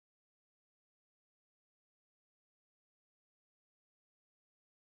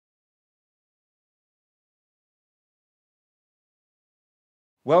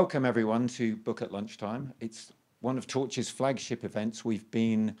Welcome everyone to Book at Lunchtime. It's one of Torch's flagship events. We've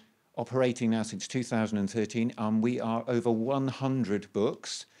been operating now since 2013 and we are over 100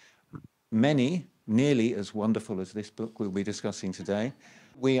 books, many nearly as wonderful as this book we'll be discussing today.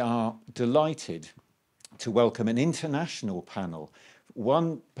 We are delighted to welcome an international panel.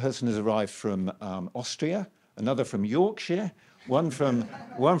 One person has arrived from Austria, another from Yorkshire, one from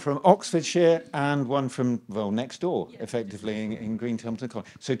Oxfordshire, and one from, well, next door, effectively, in Green-Templeton College.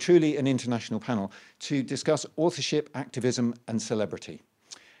 So truly an international panel to discuss authorship, activism, and celebrity.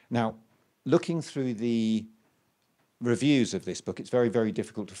 Now, looking through the reviews of this book, it's very, very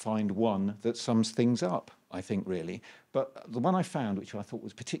difficult to find one that sums things up, I think, really. But the one I found, which I thought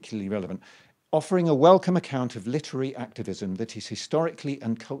was particularly relevant, offering a welcome account of literary activism that is historically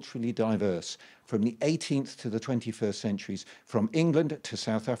and culturally diverse from the 18th to the 21st centuries, from England to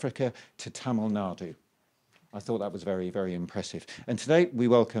South Africa to Tamil Nadu. I thought that was very, very impressive. And today we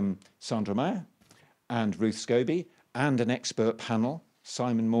welcome Sandra Mayer and Ruth Scobie and an expert panel,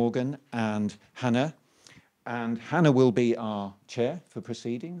 Simon Morgan and Hannah. And Hannah will be our chair for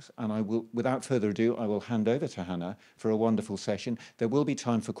proceedings, and I will, without further ado, I will hand over to Hannah for a wonderful session. There will be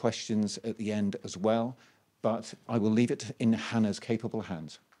time for questions at the end as well, but I will leave it in Hannah's capable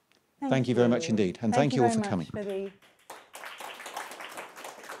hands. Thank you very much indeed, and thank you all for coming.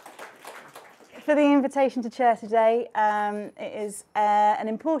 For the invitation to chair today. It is an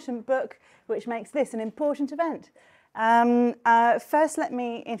important book, which makes this an important event. First, let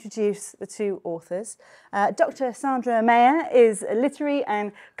me introduce the two authors. Dr Sandra Mayer is a literary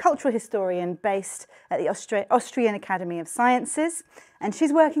and cultural historian based at the Austrian Academy of Sciences, and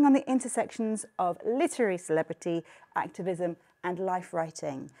she's working on the intersections of literary celebrity, activism and life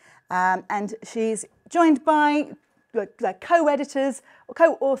writing. And she's joined by the co-editors or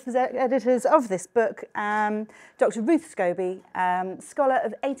co-authors, editors of this book, Dr Ruth Scobie, scholar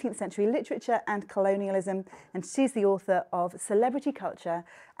of 18th century literature and colonialism, and she's the author of Celebrity Culture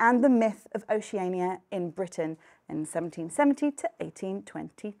and the Myth of Oceania in Britain in 1770 to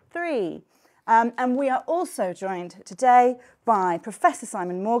 1823. And we are also joined today by Professor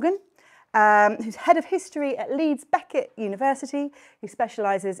Simon Morgan, who's head of history at Leeds Beckett University, who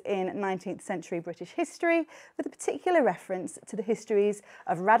specialises in 19th century British history, with a particular reference to the histories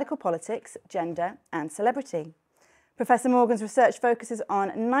of radical politics, gender and celebrity. Professor Morgan's research focuses on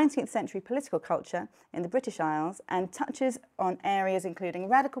 19th century political culture in the British Isles and touches on areas including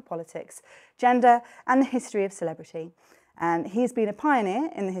radical politics, gender and the history of celebrity. And he's been a pioneer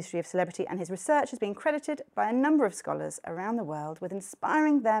in the history of celebrity, and his research has been credited by a number of scholars around the world with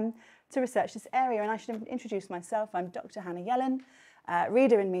inspiring them to research this area. And I should introduce myself. I'm Dr Hannah Yellen,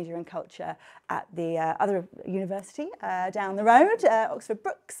 reader in media and culture at the other university down the road, Oxford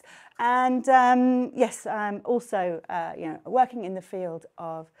Brookes. And yes, I'm also working in the field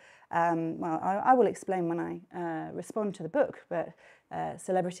of, well, I will explain when I respond to the book, but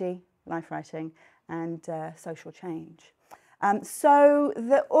celebrity, life writing and social change. So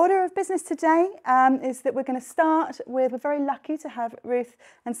the order of business today is that we're going to start with, we're very lucky to have Ruth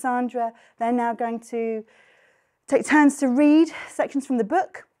and Sandra. They're now going to take turns to read sections from the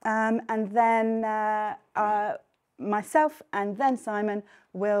book, and then myself and then Simon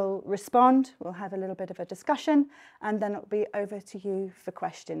will respond. We'll have a little bit of a discussion, and then it'll be over to you for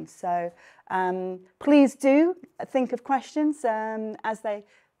questions. So please do think of questions as they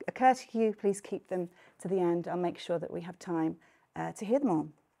occur to you. Please keep them to the end. I'll make sure that we have time to hear them all.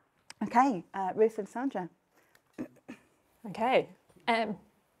 Okay, Ruth and Sandra. Okay.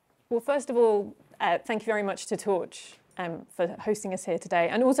 Well, first of all, thank you very much to Torch for hosting us here today,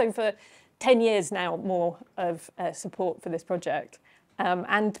 and also for 10 years now more of support for this project.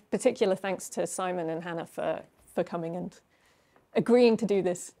 And particular thanks to Simon and Hannah for coming and agreeing to do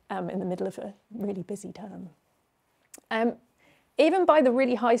this in the middle of a really busy term. Even by the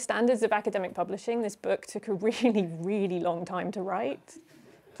really high standards of academic publishing, this book took a really, really long time to write.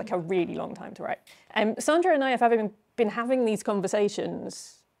 Like a really long time to write. Sandra and I have been having these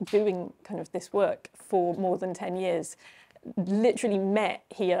conversations, doing kind of this work for more than 10 years, literally met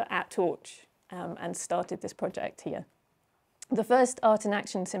here at Torch and started this project here. The first Art in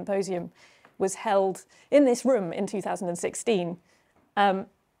Action Symposium was held in this room in 2016. And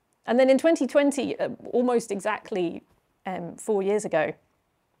then in 2020, almost exactly 4 years ago,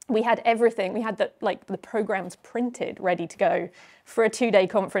 we had everything. We had the programs printed, ready to go for a 2-day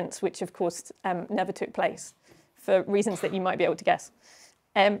conference, which of course never took place for reasons that you might be able to guess.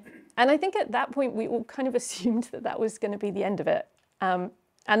 And I think at that point we all kind of assumed that that was going to be the end of it, and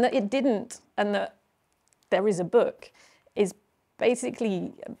that it didn't, and that there is a book is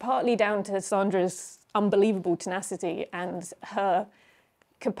basically partly down to Sandra's unbelievable tenacity and her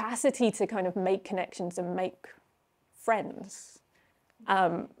capacity to kind of make connections and make friends,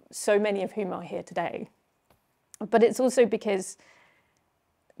 so many of whom are here today. But it's also because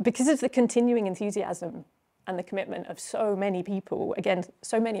of the continuing enthusiasm and the commitment of so many people, again,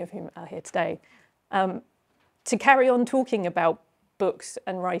 so many of whom are here today, to carry on talking about books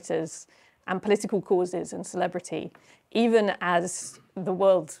and writers and political causes and celebrity, even as the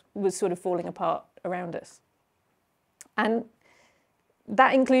world was sort of falling apart around us. And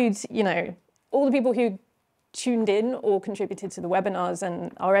that includes, you know, all the people who tuned in or contributed to the webinars,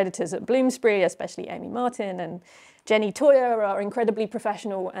 and our editors at Bloomsbury, especially Amy Martin and Jenny Toyer, our incredibly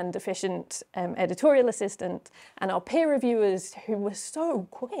professional and efficient editorial assistant, and our peer reviewers who were so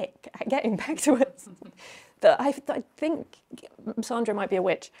quick at getting back to us that I think Sandra might be a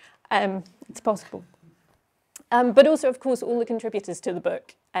witch. It's possible. But also, of course, all the contributors to the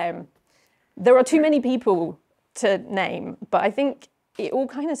book. There are too many people to name, but I think it all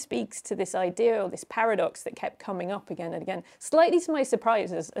kind of speaks to this idea or this paradox that kept coming up again and again. Slightly to my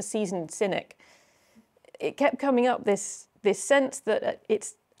surprise as a seasoned cynic, it kept coming up, this sense that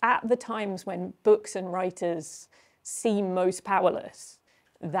it's at the times when books and writers seem most powerless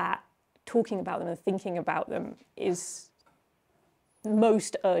that talking about them and thinking about them is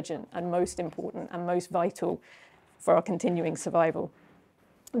most urgent and most important and most vital for our continuing survival.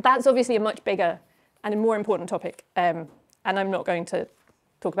 That's obviously a much bigger and a more important topic, and I'm not going to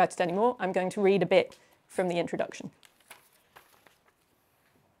talk about it anymore. I'm going to read a bit from the introduction.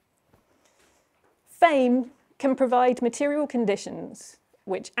 Fame can provide material conditions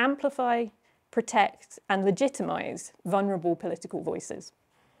which amplify, protect, and legitimize vulnerable political voices.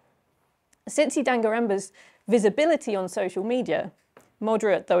 Cincy Dangarembga's visibility on social media,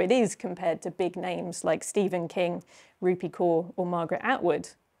 moderate though it is compared to big names like Stephen King, Rupi Kaur, or Margaret Atwood,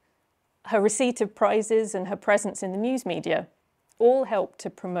 her receipt of prizes and her presence in the news media all help to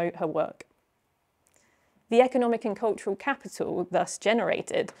promote her work. The economic and cultural capital thus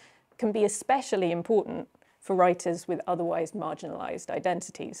generated can be especially important for writers with otherwise marginalised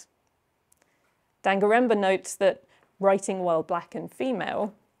identities. Dangarembga notes that writing while black and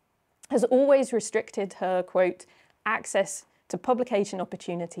female has always restricted her, quote, access to publication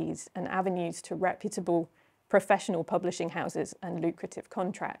opportunities and avenues to reputable professional publishing houses and lucrative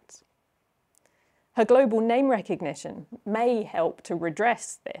contracts. Her global name recognition may help to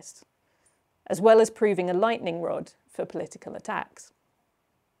redress this, as well as proving a lightning rod for political attacks.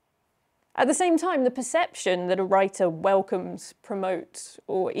 At the same time, the perception that a writer welcomes, promotes,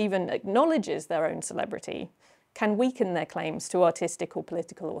 or even acknowledges their own celebrity can weaken their claims to artistic or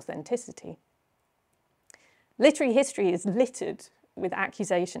political authenticity. Literary history is littered with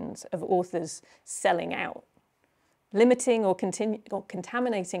accusations of authors selling out, limiting or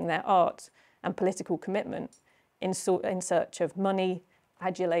contaminating their art and political commitment in search of money,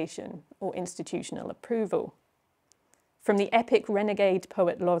 adulation, or institutional approval. From the epic renegade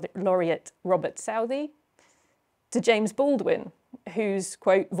poet laureate Robert Southey to James Baldwin, whose,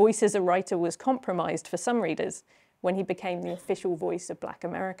 quote, voice as a writer was compromised for some readers when he became the official voice of Black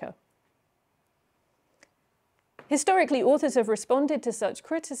America. Historically, authors have responded to such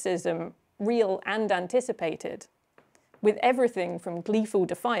criticism, real and anticipated, with everything from gleeful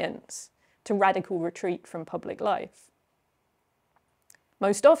defiance to radical retreat from public life.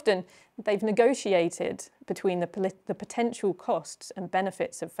 Most often, they've negotiated between the potential costs and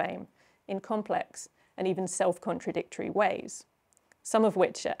benefits of fame in complex and even self-contradictory ways, some of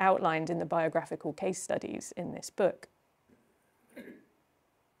which are outlined in the biographical case studies in this book.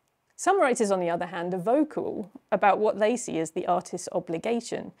 Some writers, on the other hand, are vocal about what they see as the artist's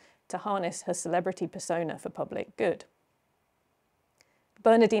obligation to harness her celebrity persona for public good.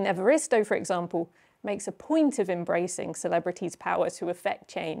 Bernardine Evaristo, for example, makes a point of embracing celebrities' power to affect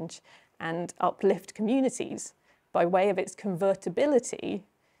change and uplift communities by way of its convertibility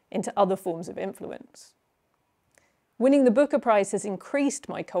into other forms of influence. Winning the Booker Prize has increased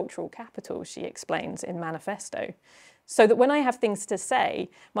my cultural capital, she explains in Manifesto, so that when I have things to say,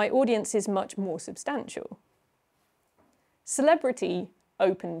 my audience is much more substantial. Celebrity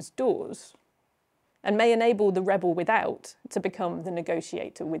opens doors and may enable the rebel without to become the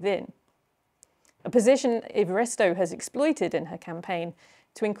negotiator within. A position Evaristo has exploited in her campaign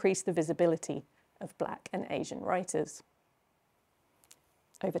to increase the visibility of Black and Asian writers.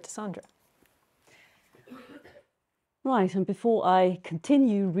 Over to Sandra. Right, and before I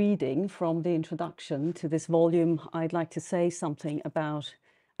continue reading from the introduction to this volume, I'd like to say something about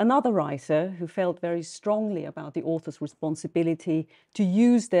another writer who felt very strongly about the author's responsibility to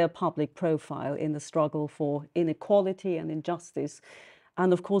use their public profile in the struggle for inequality and injustice,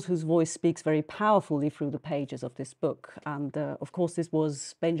 and of course whose voice speaks very powerfully through the pages of this book. And of course this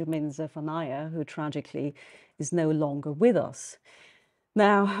was Benjamin Zephaniah, who tragically is no longer with us.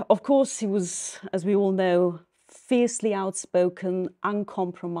 Now, of course, he was, as we all know, fiercely outspoken,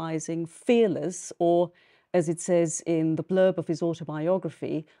 uncompromising, fearless, or as it says in the blurb of his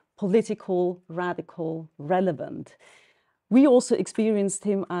autobiography, political, radical, relevant. We also experienced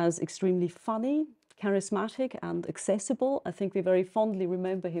him as extremely funny, charismatic and accessible. I think we very fondly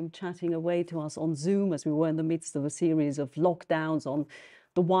remember him chatting away to us on Zoom as we were in the midst of a series of lockdowns on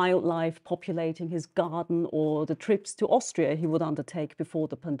the wildlife populating his garden, or the trips to Austria he would undertake before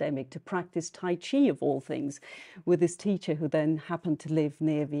the pandemic to practice Tai Chi, of all things, with his teacher who then happened to live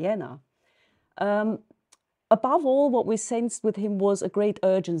near Vienna. Above all, what we sensed with him was a great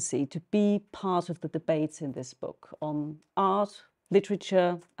urgency to be part of the debates in this book on art,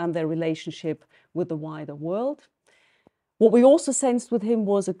 literature, and their relationship with the wider world. What we also sensed with him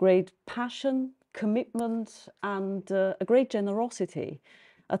was a great passion, commitment, and a great generosity.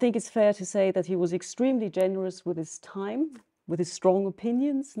 I think it's fair to say that he was extremely generous with his time, with his strong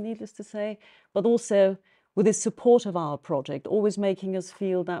opinions, needless to say, but also with his support of our project, always making us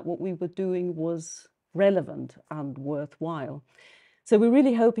feel that what we were doing was relevant and worthwhile. So we're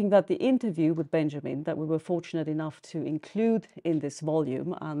really hoping that the interview with Benjamin, that we were fortunate enough to include in this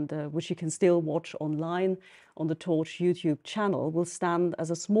volume, and which you can still watch online on the Torch YouTube channel, will stand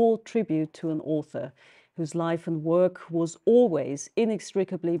as a small tribute to an author whose life and work was always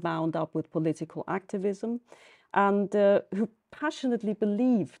inextricably bound up with political activism, and who passionately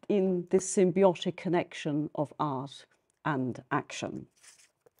believed in this symbiotic connection of art and action.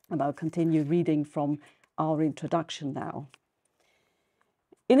 And I'll continue reading from our introduction now.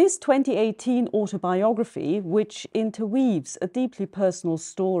 In his 2018 autobiography, which interweaves a deeply personal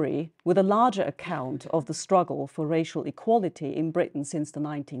story with a larger account of the struggle for racial equality in Britain since the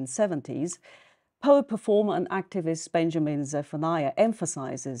 1970s, poet, performer and activist Benjamin Zephaniah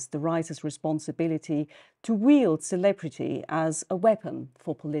emphasizes the writer's responsibility to wield celebrity as a weapon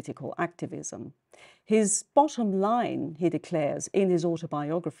for political activism. His bottom line, he declares in his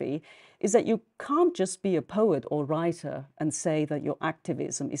autobiography, is that you can't just be a poet or writer and say that your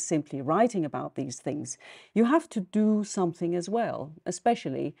activism is simply writing about these things. You have to do something as well,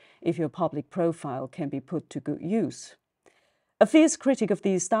 especially if your public profile can be put to good use. A fierce critic of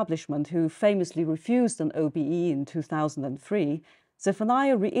the establishment who famously refused an OBE in 2003,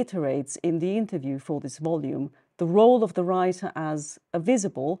 Zephaniah reiterates in the interview for this volume the role of the writer as a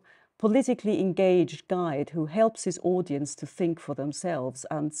visible, politically engaged guide who helps his audience to think for themselves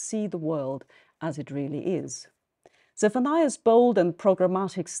and see the world as it really is. Zephaniah's bold and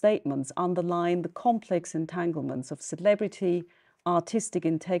programmatic statements underline the complex entanglements of celebrity, artistic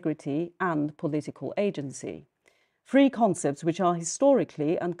integrity, and political agency. Three concepts which are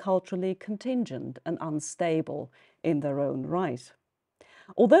historically and culturally contingent and unstable in their own right.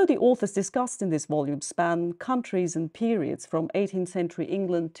 Although the authors discussed in this volume span countries and periods from 18th century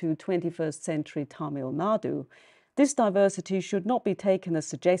England to 21st century Tamil Nadu, this diversity should not be taken as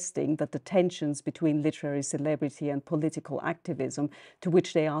suggesting that the tensions between literary celebrity and political activism to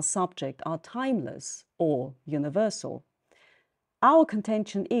which they are subject are timeless or universal. Our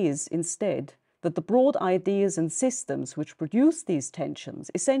contention is, instead, that the broad ideas and systems which produce these tensions,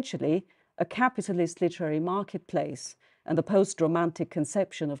 essentially a capitalist literary marketplace and the post-romantic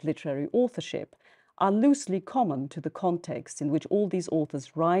conception of literary authorship, are loosely common to the context in which all these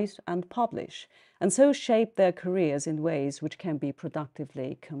authors write and publish, and so shape their careers in ways which can be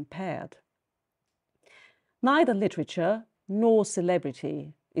productively compared. Neither literature nor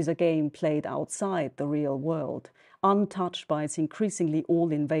celebrity is a game played outside the real world, untouched by its increasingly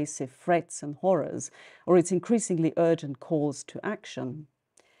all-invasive threats and horrors, or its increasingly urgent calls to action.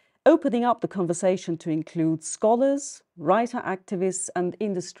 Opening up the conversation to include scholars, writer activists, and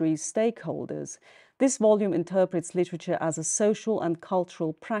industry stakeholders, this volume interprets literature as a social and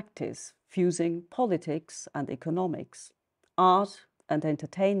cultural practice, fusing politics and economics, art and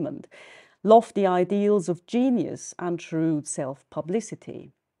entertainment, lofty ideals of genius and shrewd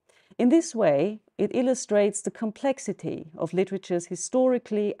self-publicity. In this way, it illustrates the complexity of literature's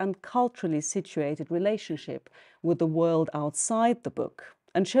historically and culturally situated relationship with the world outside the book,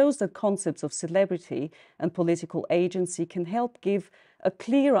 and shows that concepts of celebrity and political agency can help give a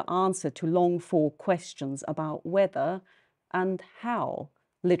clearer answer to long-for questions about whether and how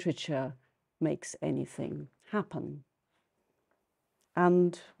literature makes anything happen.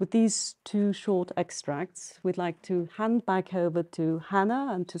 And with these two short extracts, we'd like to hand back over to Hannah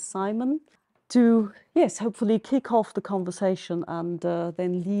and to Simon to, yes, hopefully kick off the conversation and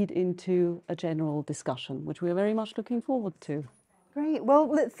then lead into a general discussion, which we're very much looking forward to. Great.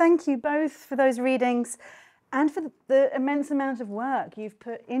 Well, thank you both for those readings and for the immense amount of work you've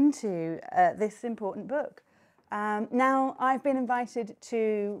put into this important book. Now, I've been invited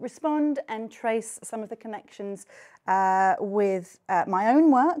to respond and trace some of the connections with my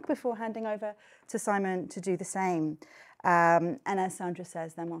own work before handing over to Simon to do the same. And as Sandra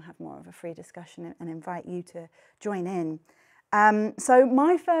says, then we'll have more of a free discussion and invite you to join in. So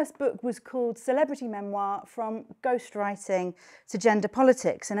my first book was called Celebrity Memoir, From Ghostwriting to Gender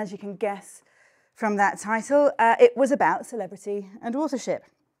Politics. And as you can guess from that title, it was about celebrity and authorship.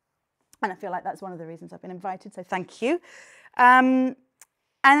 And I feel like that's one of the reasons I've been invited, so thank you. And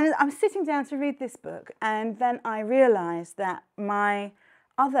I was sitting down to read this book, and then I realised that my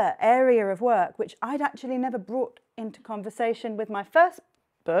other area of work, which I'd actually never brought into conversation with my first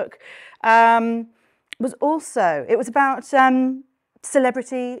book, was about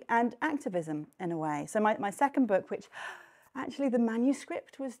celebrity and activism in a way. So my second book, which actually the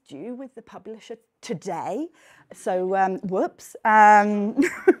manuscript was due with the publisher today, so whoops.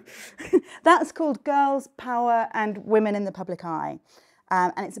 That's called Girls, Power and Women in the Public Eye.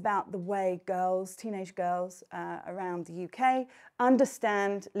 And it's about the way girls, teenage girls around the UK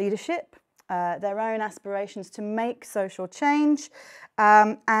understand leadership, their own aspirations to make social change,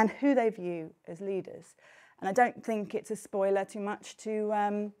 and who they view as leaders. And I don't think it's a spoiler too much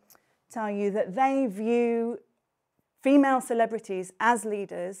to tell you that they view female celebrities as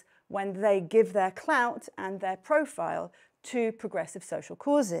leaders when they give their clout and their profile to progressive social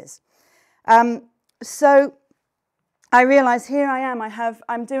causes. So I realise here I am,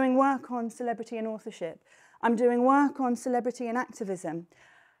 I'm doing work on celebrity and authorship. I'm doing work on celebrity and activism.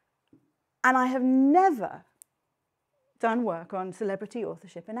 And I have never done work on celebrity,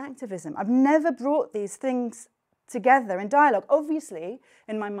 authorship and activism. I've never brought these things together in dialogue. Obviously,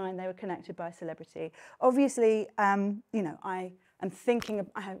 in my mind, they were connected by celebrity. Obviously, you know, I am thinking,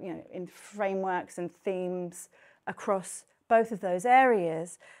 in frameworks and themes across both of those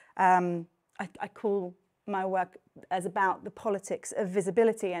areas. I call my work as about the politics of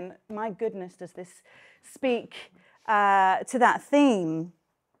visibility, and my goodness, does this speak to that theme.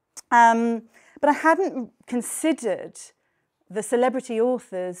 But I hadn't considered the celebrity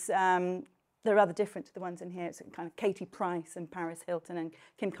authors. They're rather different to the ones in here. It's kind of Katie Price and Paris Hilton and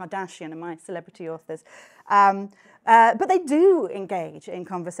Kim Kardashian are my celebrity authors. But they do engage in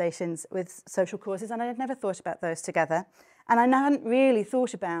conversations with social causes, and I had never thought about those together. And I hadn't really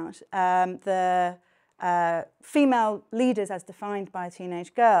thought about the female leaders as defined by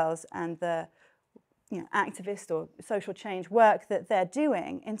teenage girls and the activist or social change work that they're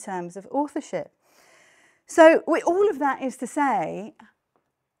doing in terms of authorship. So all of that is to say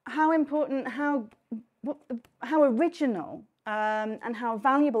how important, how original and how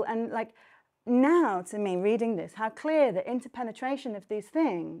valuable, and like now to me reading this, how clear the interpenetration of these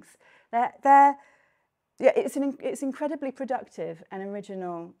things, it's incredibly productive and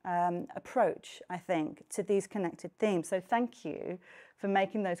original approach, I think, to these connected themes. So thank you for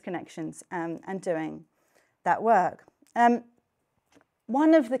making those connections and doing that work.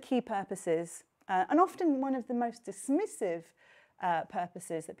 One of the key purposes, and often one of the most dismissive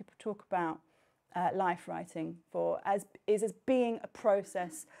purposes that people talk about life writing for, is as being a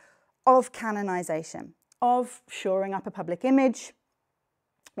process of canonization, of shoring up a public image,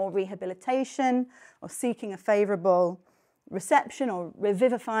 or rehabilitation, or seeking a favourable reception, or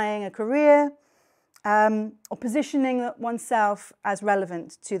revivifying a career, or positioning oneself as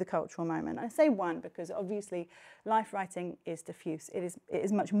relevant to the cultural moment. And I say one because obviously life writing is diffuse. It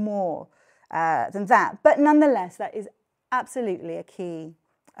is much more than that. But nonetheless, that is absolutely a key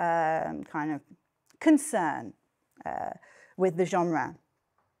kind of concern with the genre.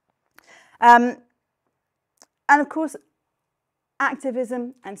 And of course,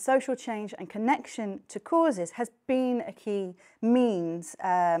 activism and social change and connection to causes has been a key means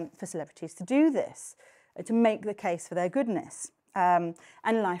for celebrities to do this, to make the case for their goodness. And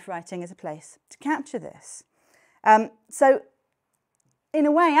life writing is a place to capture this. So in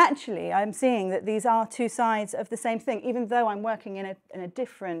a way, actually, I'm seeing that these are two sides of the same thing, even though I'm working in a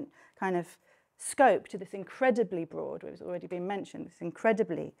different kind of scope to this incredibly broad, which has already been mentioned, this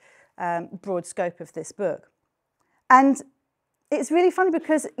incredibly broad scope of this book. And it's really funny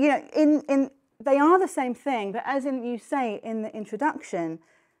because, you know, they are the same thing, but as you say in the introduction,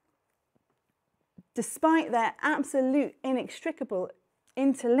 despite their absolute inextricable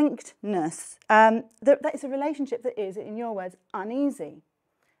interlinkedness, that is a relationship that is, in your words, uneasy.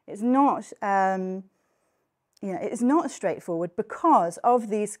 It's not, it's not straightforward because of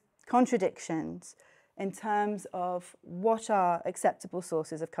these contradictions in terms of what are acceptable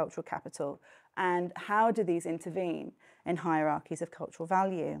sources of cultural capital and how do these intervene in hierarchies of cultural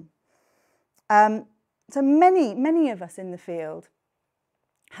value. So many of us in the field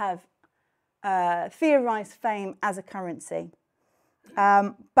have theorised fame as a currency,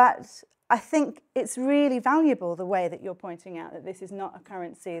 but I think it's really valuable the way that you're pointing out that this is not a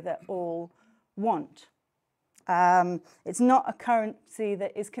currency that all want. It's not a currency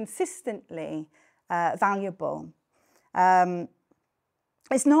that is consistently valuable.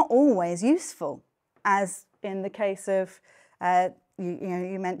 It's not always useful, as in the case of,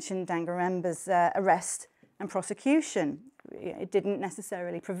 you mentioned Dangaremba's arrest and prosecution. It didn't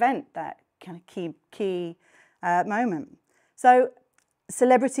necessarily prevent that kind of key moment. So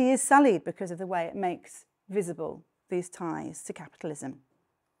celebrity is sullied because of the way it makes visible these ties to capitalism,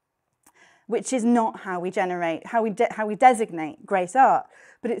 which is not how we generate, how we designate great art,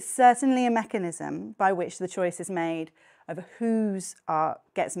 but it's certainly a mechanism by which the choice is made over whose art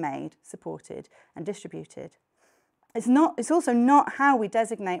gets made, supported, and distributed. It's also not how we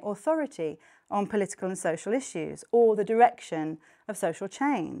designate authority on political and social issues or the direction of social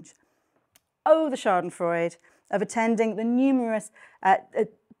change. Oh, the schadenfreude of attending the numerous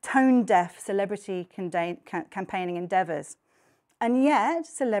tone-deaf celebrity campaigning endeavours. And yet,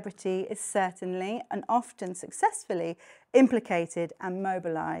 celebrity is certainly and often successfully implicated and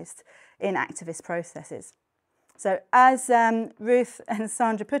mobilised in activist processes. So as Ruth and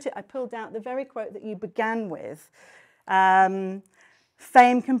Sandra put it, I pulled out the very quote that you began with.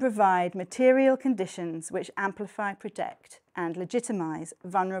 Fame can provide material conditions which amplify, protect and legitimise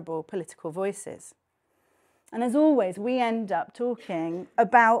vulnerable political voices. And as always, we end up talking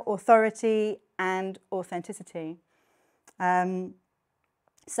about authority and authenticity. So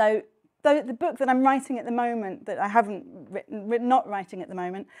the book that I'm writing at the moment, that I haven't not writing at the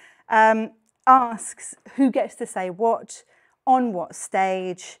moment, asks who gets to say what, on what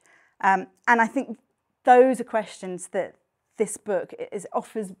stage, and I think those are questions that this book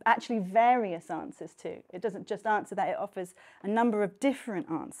offers actually various answers to. It doesn't just answer that, it offers a number of different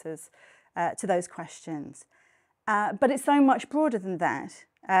answers to those questions. But it's so much broader than that.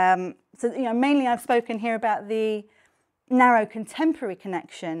 So mainly I've spoken here about the narrow contemporary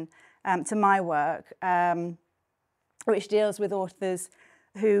connection to my work, which deals with authors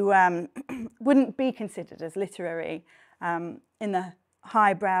who wouldn't be considered as literary in the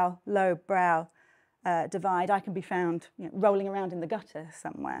highbrow, lowbrow divide. I can be found rolling around in the gutter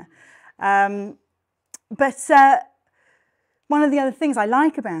somewhere. But one of the other things I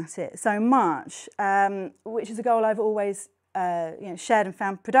like about it so much, which is a goal I've always shared and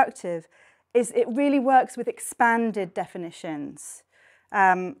found productive, is it really works with expanded definitions.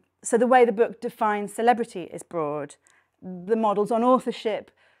 So the way the book defines celebrity is broad. The models on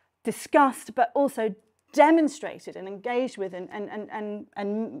authorship discussed, but also demonstrated and engaged with and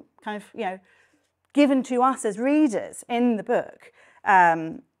kind of, given to us as readers in the book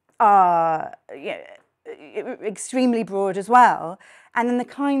are extremely broad as well. And then the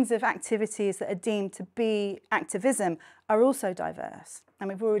kinds of activities that are deemed to be activism are also diverse. And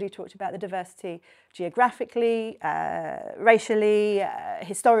we've already talked about the diversity geographically, racially,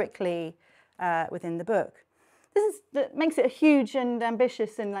 historically within the book. That makes it a huge and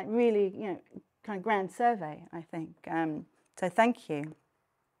ambitious and really, kind of grand survey, I think. So thank you.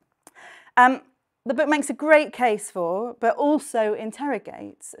 The book makes a great case for, but also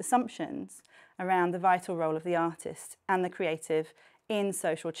interrogates assumptions around the vital role of the artist and the creative in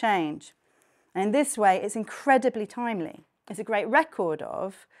social change. And in this way, it's incredibly timely. It's a great record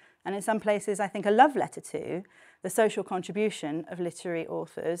of, and in some places I think a love letter to, the social contribution of literary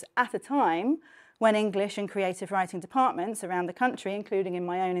authors at a time when English and creative writing departments around the country, including in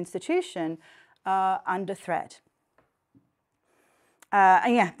my own institution, are under threat.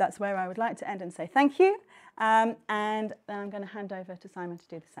 And yeah, that's where I would like to end and say thank you. And then I'm going to hand over to Simon to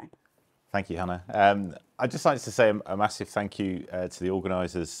do the same. Thank you, Hannah. I'd just like to say a massive thank you to the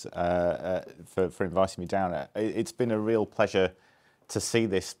organisers for inviting me down. It's been a real pleasure to see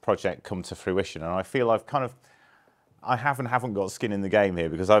this project come to fruition, and I feel I haven't got skin in the game here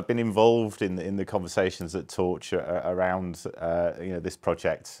because I've been involved in the conversations at Torch around this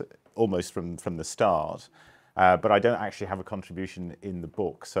project almost from the start. But I don't actually have a contribution in the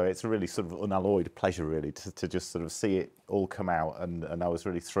book, so it's a really sort of unalloyed pleasure really to just sort of see it all come out, and I was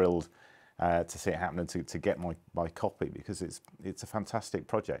really thrilled to see it happen and to get my copy, because it's a fantastic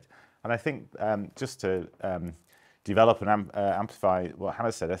project. And I think just to develop and amplify what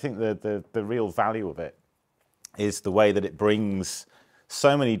Hannah said, I think the real value of it is the way that it brings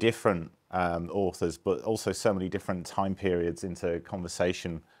so many different authors, but also so many different time periods into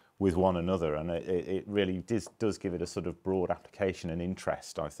conversation with one another, and it really does give it a sort of broad application and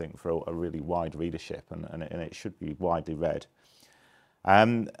interest, I think, for a really wide readership, and it should be widely read.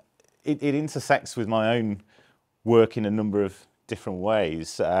 It intersects with my own work in a number of different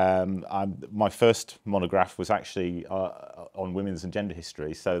ways. My first monograph was actually on women's and gender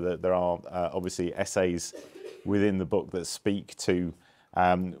history, so that there are obviously essays within the book that speak to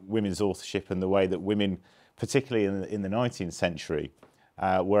women's authorship and the way that women, particularly in the 19th century,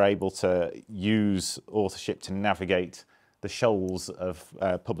 were able to use authorship to navigate the shoals of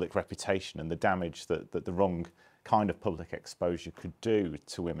public reputation and the damage that the wrong kind of public exposure could do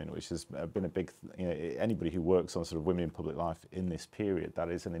to women, which has been a big, anybody who works on sort of women in public life in this period, that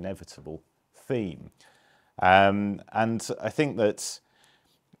is an inevitable theme. And I think that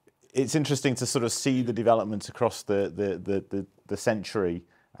it's interesting to sort of see the development across the century.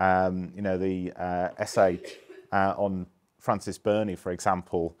 The essay on Frances Burney, for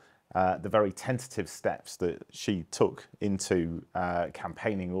example, the very tentative steps that she took into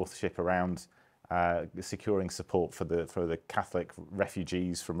campaigning authorship around securing support for the Catholic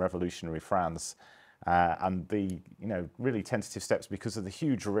refugees from revolutionary France, and the really tentative steps because of the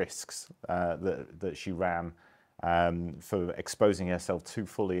huge risks that she ran for exposing herself too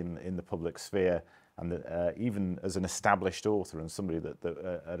fully in the public sphere, and that, even as an established author and somebody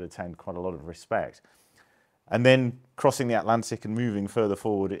that had attained quite a lot of respect. And then crossing the Atlantic and moving further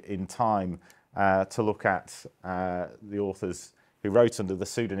forward in time to look at the authors who wrote under the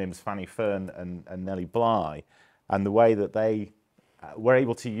pseudonyms Fanny Fern and Nellie Bly, and the way that they were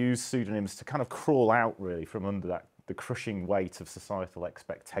able to use pseudonyms to kind of crawl out really from under the crushing weight of societal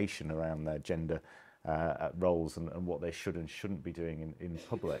expectation around their gender roles and what they should and shouldn't be doing in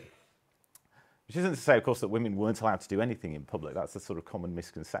public. Which isn't to say, of course, that women weren't allowed to do anything in public. That's a sort of common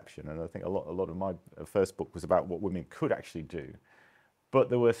misconception, and I think a lot of my first book was about what women could actually do, but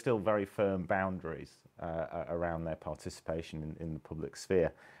there were still very firm boundaries around their participation in the public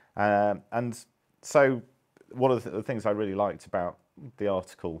sphere. And so one of the things I really liked about the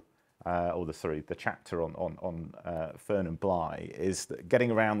article, the chapter on Fern and Bly, is that getting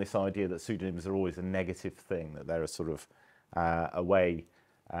around this idea that pseudonyms are always a negative thing, that they're a sort of a way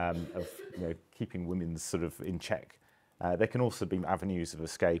of keeping women sort of in check. They can also be avenues of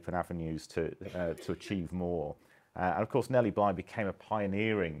escape and avenues to achieve more. And of course, Nellie Bly became a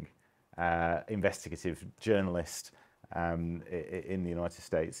pioneering investigative journalist in the United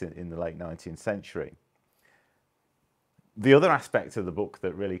States in the late 19th century. The other aspect of the book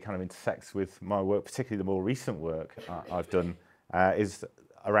that really kind of intersects with my work, particularly the more recent work I've done, is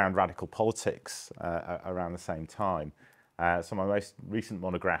around radical politics around the same time. So my most recent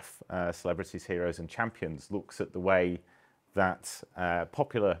monograph, Celebrities, Heroes and Champions, looks at the way that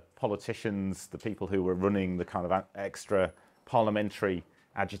popular politicians, the people who were running the kind of extra parliamentary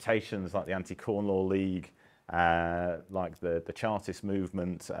agitations like the Anti-Corn Law League, like the Chartist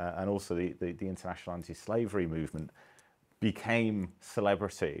movement, and also the International Anti-Slavery movement, became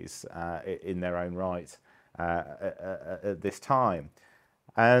celebrities in their own right at this time.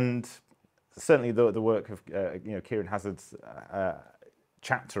 And certainly the work of Kieran Hazard's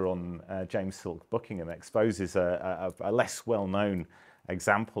chapter on James Silk Buckingham exposes a less well-known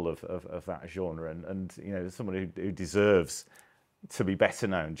example of that genre, and someone who deserves to be better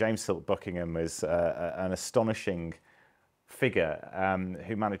known. James Silk Buckingham is an astonishing figure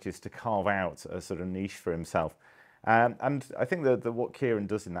who manages to carve out a sort of niche for himself. And I think that what Kieran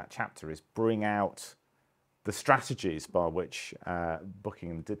does in that chapter is bring out the strategies by which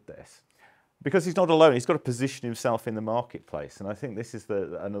Buckingham did this. Because he's not alone, he's got to position himself in the marketplace. And I think this is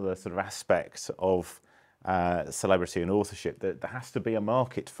another sort of aspect of celebrity and authorship, that there has to be a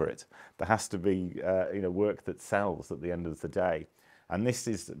market for it. There has to be work that sells at the end of the day. And this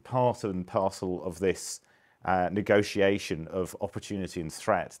is part and parcel of this negotiation of opportunity and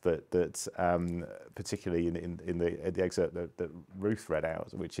threat that particularly in the excerpt that Ruth read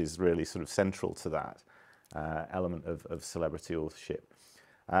out, which is really sort of central to that element of celebrity authorship.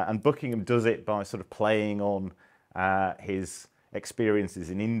 And Buckingham does it by sort of playing on his experiences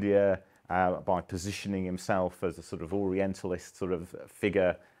in India, by positioning himself as a sort of Orientalist sort of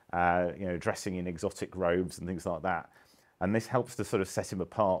figure, dressing in exotic robes and things like that. And this helps to sort of set him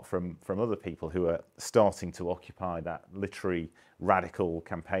apart from other people who are starting to occupy that literary radical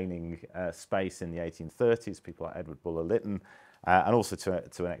campaigning space in the 1830s, people like Edward Bulwer Lytton, and also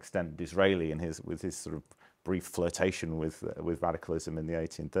to an extent Disraeli with his sort of brief flirtation with radicalism in the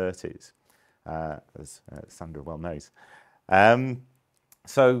 1830s, as Sandra well knows.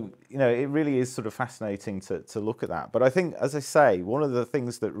 So, it really is sort of fascinating to look at that. But I think, as I say, one of the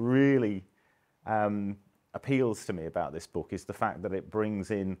things that really appeals to me about this book is the fact that it brings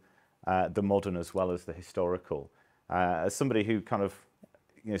in the modern as well as the historical. As somebody who kind of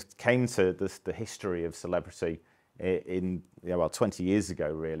came to the history of celebrity in well 20 years ago,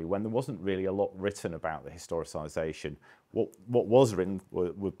 really, when there wasn't really a lot written about the historicisation. What was written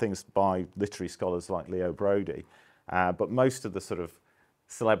were things by literary scholars like Leo Brodie, but most of the sort of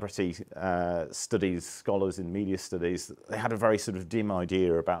celebrity studies, scholars in media studies, they had a very sort of dim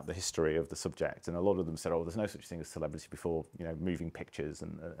idea about the history of the subject, and a lot of them said, oh, there's no such thing as celebrity before moving pictures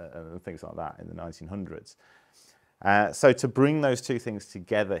and things like that in the 1900s. So to bring those two things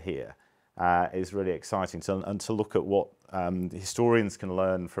together here is really exciting, and to look at what historians can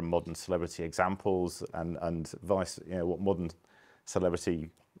learn from modern celebrity examples, and what modern celebrity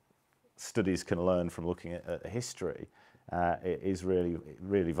studies can learn from looking at history. It is really,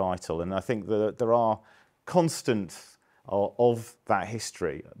 really vital. And I think that there are constants of that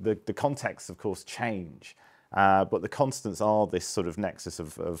history. The contexts, of course, change, but the constants are this sort of nexus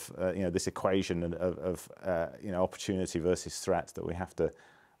of this equation of opportunity versus threat that we have to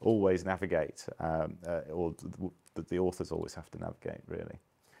always navigate, or that the authors always have to navigate, really.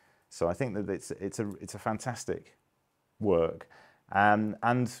 So I think that it's a fantastic work.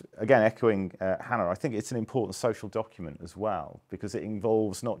 And again, echoing Hannah, I think it's an important social document as well, because it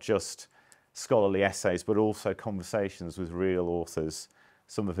involves not just scholarly essays, but also conversations with real authors,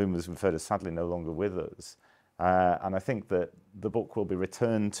 some of whom, as we've heard, are sadly no longer with us. And I think that the book will be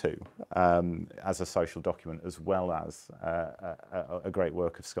returned to as a social document, as well as a great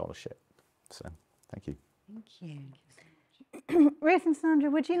work of scholarship. So, thank you. Thank you. Ruth and Sandra,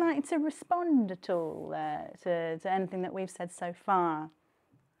 would you like to respond at all to anything that we've said so far?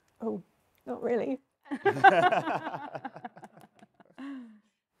 Oh, not really.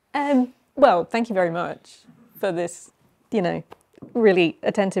 Well, thank you very much for this, really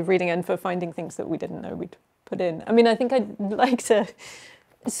attentive reading, and for finding things that we didn't know we'd put in. I mean, I think I'd like to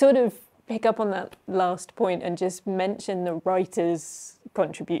sort of pick up on that last point and just mention the writers'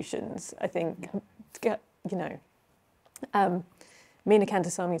 contributions. I think, Mina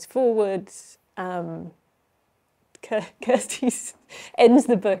Kandasamy forward, Kirsty ends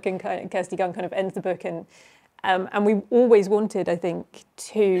the book, and Kirsty Gunn kind of ends the book, and we always wanted, I think,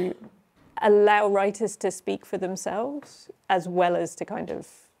 to allow writers to speak for themselves, as well as to kind of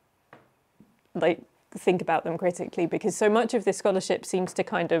think about them critically, because so much of this scholarship seems to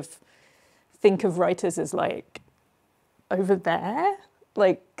kind of think of writers as over there,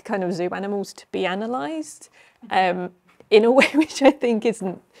 kind of zoo animals to be analysed, in a way which I think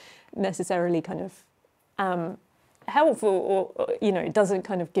isn't necessarily kind of helpful, or it doesn't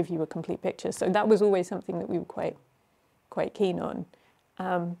kind of give you a complete picture. So that was always something that we were quite keen on.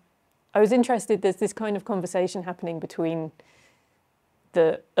 I was interested, there's this kind of conversation happening between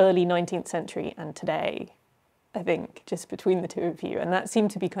the early 19th century and today, I think, just between the two of you, and that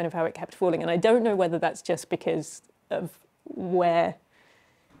seemed to be kind of how it kept falling. And I don't know whether that's just because of where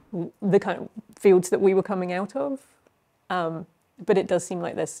the kind of fields that we were coming out of, but it does seem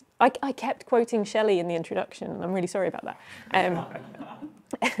like this. I kept quoting Shelley in the introduction, and I'm really sorry about that.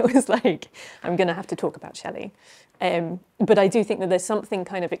 It was I'm going to have to talk about Shelley. But I do think that there's something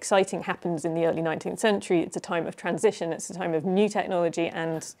kind of exciting happens in the early 19th century. It's a time of transition. It's a time of new technology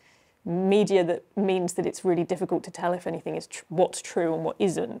and media that means that it's really difficult to tell if anything is what's true and what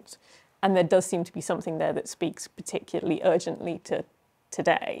isn't. And there does seem to be something there that speaks particularly urgently to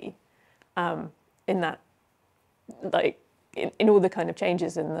today, in that, in all the kind of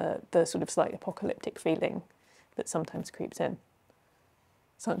changes in the sort of slightly apocalyptic feeling that sometimes creeps in.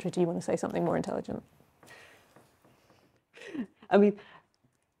 Sandra, do you want to say something more intelligent? I mean,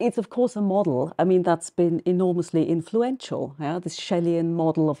 it's of course a model. I mean, that's been enormously influential. Yeah? This Shelleyan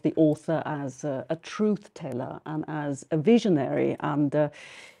model of the author as a truth teller and as a visionary, and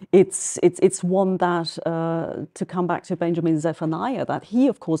it's one that, to come back to Benjamin Zephaniah, that he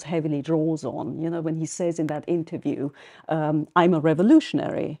of course heavily draws on. When he says in that interview, "I'm a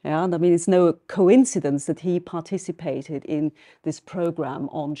revolutionary." Yeah, and I mean, it's no coincidence that he participated in this program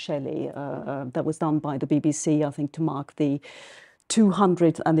on Shelley that was done by the BBC, I think, to mark the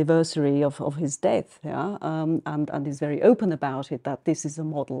 200th anniversary of his death, yeah, and is very open about it, that this is a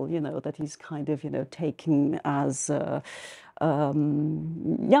model, that he's kind of, taken as,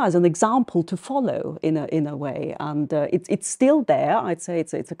 as an example to follow in a way, and it's still there. I'd say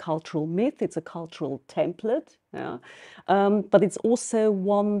it's a cultural myth, it's a cultural template, yeah, but it's also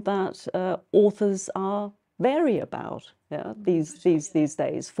one that authors are vary about, yeah, these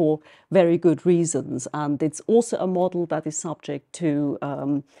days, for very good reasons. And it's also a model that is subject to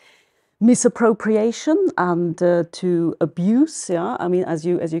misappropriation and to abuse. Yeah, I mean, as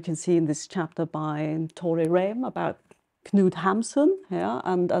you can see in this chapter by Tore Rem about Knut Hamsun, yeah,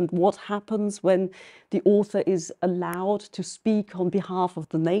 and what happens when the author is allowed to speak on behalf of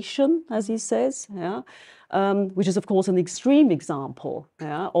the nation, as he says, yeah, which is of course an extreme example,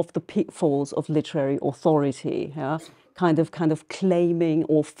 yeah, of the pitfalls of literary authority, yeah, kind of claiming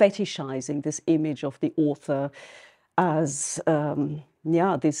or fetishizing this image of the author as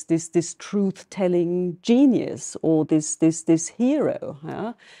yeah, this truth-telling genius or this hero,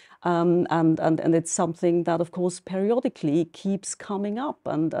 yeah. And it's something that, of course, periodically keeps coming up,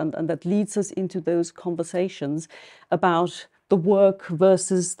 and that leads us into those conversations about the work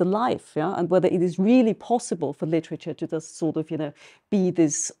versus the life, yeah, and whether it is really possible for literature to just sort of, you know, be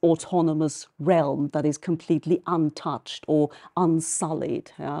this autonomous realm that is completely untouched or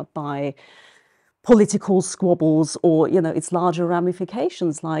unsullied, yeah, by political squabbles or, you know, its larger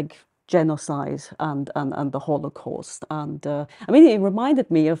ramifications like genocide and the Holocaust. And I mean, it reminded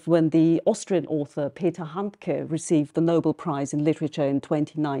me of when the Austrian author Peter Handke received the Nobel Prize in Literature in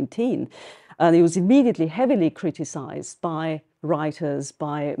 2019. And he was immediately heavily criticized by writers,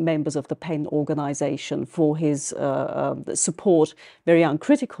 by members of the PEN organization for his support, very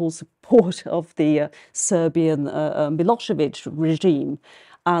uncritical support of the Serbian Milosevic regime.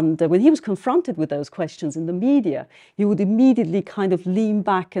 And when he was confronted with those questions in the media, he would immediately kind of lean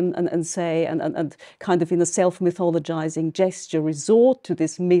back and say, and kind of in a self-mythologizing gesture, resort to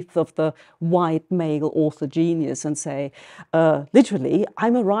this myth of the white male author genius and say, literally,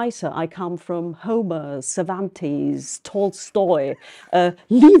 I'm a writer. I come from Homer, Cervantes, Tolstoy.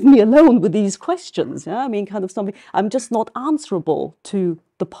 Leave me alone with these questions. Yeah? I mean, kind of something, I'm just not answerable to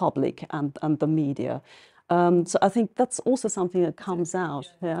the public and the media. So I think that's also something that comes out,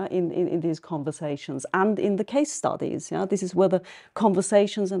 yeah, in these conversations and in the case studies. Yeah? This is where the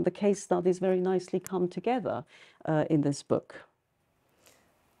conversations and the case studies very nicely come together in this book.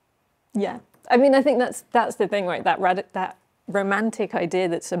 Yeah, I mean, I think that's the thing, right? That romantic idea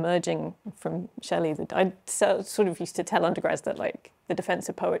that's emerging from Shelley. That I sort of used to tell undergrads that, like, the defense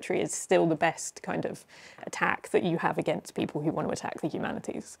of poetry is still the best kind of attack that you have against people who want to attack the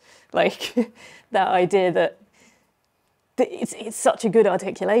humanities. Like that idea that it's such a good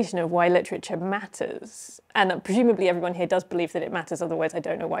articulation of why literature matters, and presumably everyone here does believe that it matters. Otherwise, I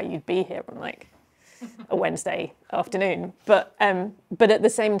don't know why you'd be here on like a Wednesday afternoon. But at the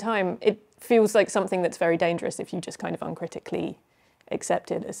same time, it feels like something that's very dangerous if you just kind of uncritically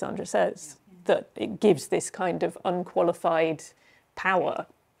accept it, as Sandra says, that it gives this kind of unqualified power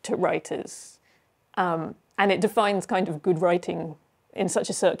to writers. And it defines kind of good writing in such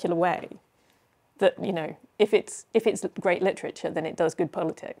a circular way that, you know, if it's great literature, then it does good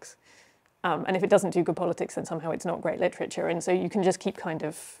politics. And if it doesn't do good politics, then somehow it's not great literature. And so you can just keep kind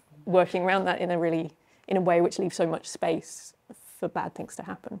of working around that in a way which leaves so much space for bad things to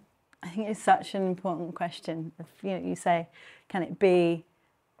happen. I think it's such an important question. If, you know, you say, can it be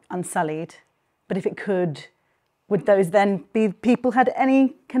unsullied? But if it could, would those then be people had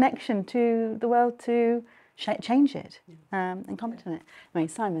any connection to the world to change it and comment on it? Anyway,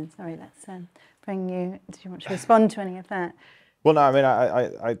 Simon, sorry, let's bring you. Do you want to respond to any of that? Well, no, I mean,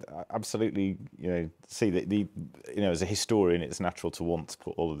 I absolutely, you know, see that you know, as a historian, it's natural to want to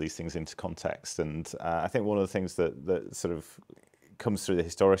put all of these things into context, and I think one of the things that sort of comes through the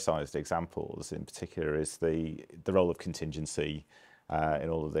historicised examples in particular is the role of contingency in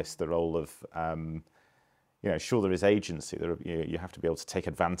all of this, the role of you know, sure, there is agency. You have to be able to take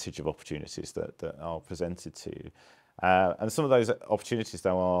advantage of opportunities that are presented to you, and some of those opportunities,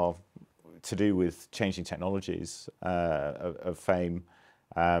 though, are to do with changing technologies of fame.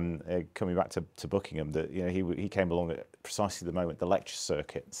 Coming back to Buckingham, that, you know, he came along at precisely the moment the lecture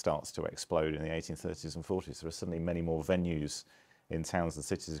circuit starts to explode in the 1830s and 40s. There are suddenly many more venues in towns and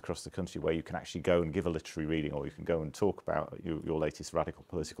cities across the country where you can actually go and give a literary reading, or you can go and talk about your latest radical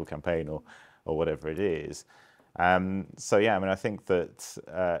political campaign or whatever it is. So yeah, I mean, I think that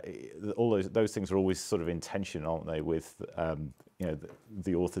all those things are always sort of in tension, aren't they, with you know,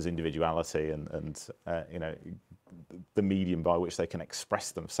 the author's individuality and you know, the medium by which they can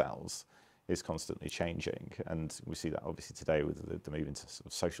express themselves is constantly changing, and we see that obviously today with the move into sort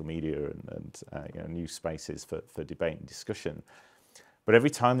of social media and you know, new spaces for debate and discussion. But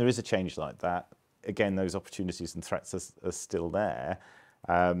every time there is a change like that, again, those opportunities and threats are still there.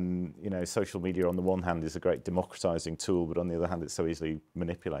 You know, social media on the one hand is a great democratizing tool, but on the other hand, it's so easily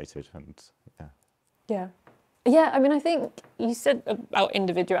manipulated. And yeah. I mean, I think you said about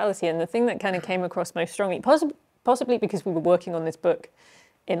individuality, and the thing that kind of came across most strongly, possibly because we were working on this book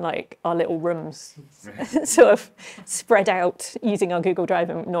in like our little rooms, sort of spread out using our Google Drive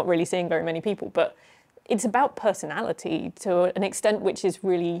and not really seeing very many people, but it's about personality to an extent which is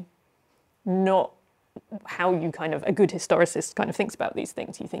really not how you kind of, a good historicist kind of thinks about these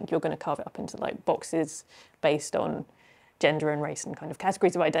things. You think you're going to carve it up into like boxes based on gender and race and kind of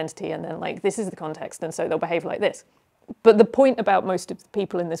categories of identity, and then like this is the context, and so they'll behave like this. But the point about most of the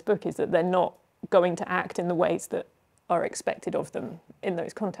people in this book is that they're not going to act in the ways that are expected of them in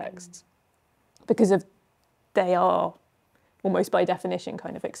those contexts, because they are almost by definition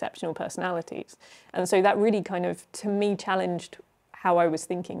kind of exceptional personalities. And so that really kind of, to me, challenged how I was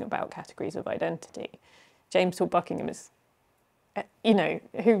thinking about categories of identity. James Hall Buckingham is, you know,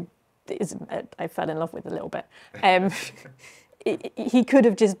 who is, I fell in love with a little bit. He could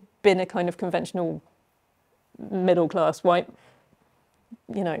have just been a kind of conventional middle-class white,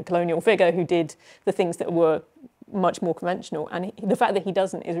 you know, colonial figure who did the things that were much more conventional. And the fact that he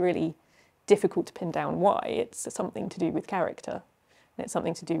doesn't is really difficult to pin down why. It's something to do with character, and it's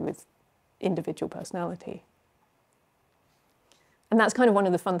something to do with individual personality. And that's kind of one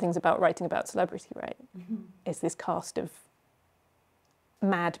of the fun things about writing about celebrity, right? Mm-hmm. Is this cast of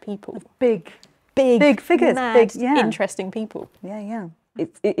mad people. Big figures. Mad, interesting people. Yeah.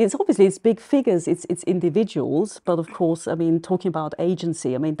 It's obviously, it's big figures, it's individuals, but of course, I mean, talking about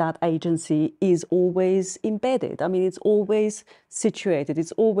agency, I mean, that agency is always embedded. I mean, it's always situated,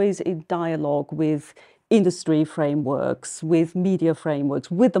 it's always in dialogue with industry frameworks, with media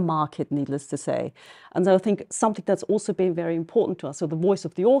frameworks, with the market, needless to say. And so I think something that's also been very important to us, so the voice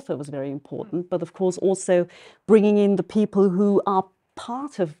of the author was very important, but of course also bringing in the people who are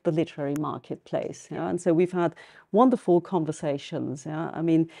part of the literary marketplace, and so we've had wonderful conversations, I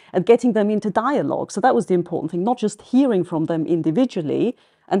mean, and getting them into dialogue. So that was the important thing, not just hearing from them individually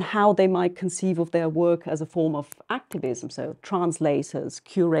and how they might conceive of their work as a form of activism. So translators,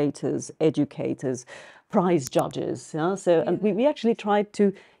 curators, educators, prize judges. So and we actually tried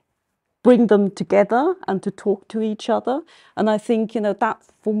to bring them together and to talk to each other. And I think, you know, that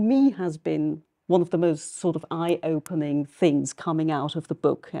for me has been one of the most sort of eye-opening things coming out of the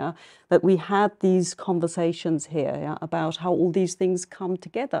book, that we had these conversations here about how all these things come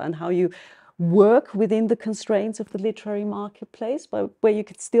together and how you work within the constraints of the literary marketplace, but where you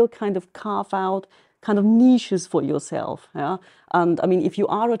could still kind of carve out kind of niches for yourself. And I mean, if you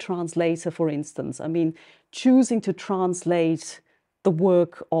are a translator, for instance, I mean, choosing to translate the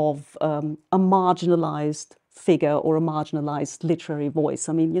work of a marginalized figure or a marginalized literary voice.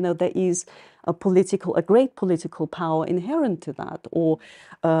 I mean, you know, there is a great political power inherent to that, or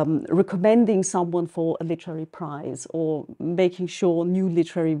recommending someone for a literary prize, or making sure new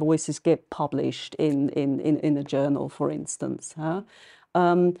literary voices get published in a journal, for instance. So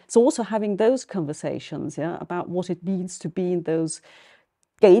also having those conversations about what it means to be in those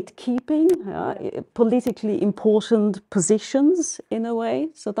gatekeeping, politically important positions in a way.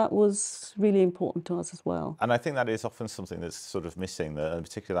 So that was really important to us as well. And I think that is often something that's sort of missing, and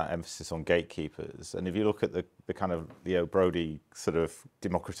particularly that emphasis on gatekeepers. And if you look at the kind of Leo Brody sort of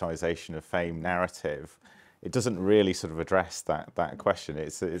democratization of fame narrative, it doesn't really sort of address that question.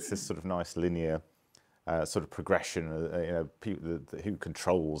 It's this sort of nice linear sort of progression, you know, who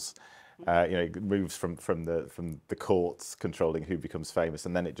controls. You know, it moves from the courts controlling who becomes famous,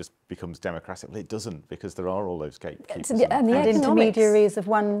 and then it just becomes democratic. Well, it doesn't, because there are all those gatekeepers. And intermediaries of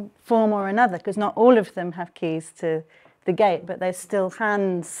one form or another, because not all of them have keys to the gate, but there's still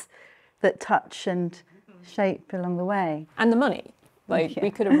hands that touch and shape along the way. And the money. Like,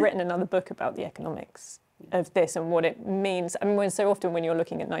 we could have written another book about the economics of this and what it means. I mean, so often when you're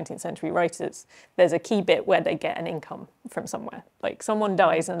looking at 19th century writers, there's a key bit where they get an income from somewhere. Like, someone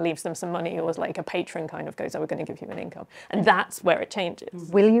dies and leaves them some money, or like a patron kind of goes, oh, we're going to give you an income. And that's where it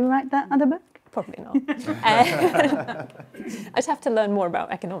changes. Will you write that other book? Probably not. I just have to learn more about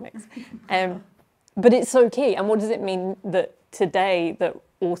economics. But it's so key. And what does it mean that today that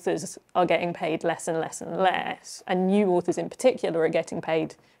authors are getting paid less and less and less, and new authors in particular are getting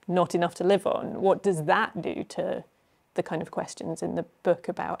paid not enough to live on? What does that do to the kind of questions in the book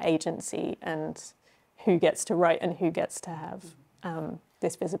about agency and who gets to write and who gets to have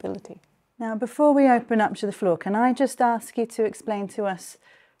this visibility? Now, before we open up to the floor, can I just ask you to explain to us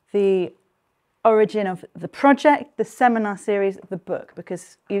the origin of the project, the seminar series, the book?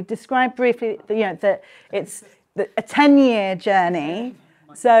 Because you described briefly, that it's a 10-year journey.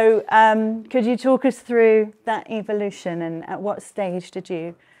 So could you talk us through that evolution, and at what stage did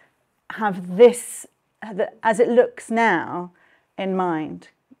you have this, as it looks now, in mind?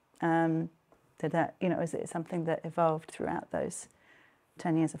 Did that, is it something that evolved throughout those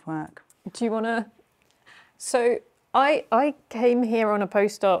 10 years of work? Do you want to? So I came here on a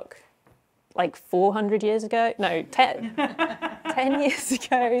postdoc like 400 years ago. No, 10 years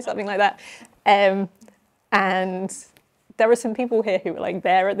ago, something like that. And there are some people here who were like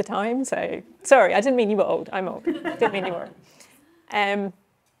there at the time. So sorry, I didn't mean you were old. I'm old. Didn't mean you were. And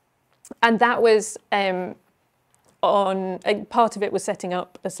that was part of it was setting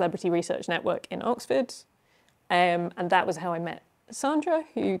up a celebrity research network in Oxford. And that was how I met Sandra,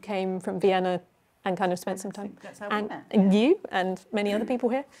 who came from Vienna and kind of spent some time. That's how we met. And you and many other people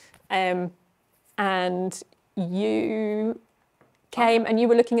here. And you came and you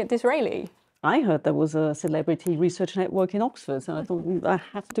were looking at Disraeli. I heard there was a celebrity research network in Oxford, so I thought I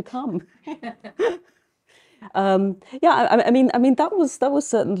have to come. Yeah, I mean that was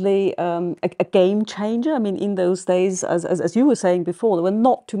certainly a game changer. I mean, in those days, as you were saying before, there were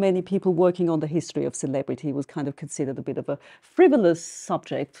not too many people working on the history of celebrity. It was kind of considered a bit of a frivolous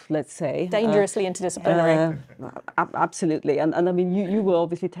subject, let's say. Dangerously interdisciplinary. Absolutely, and I mean, you were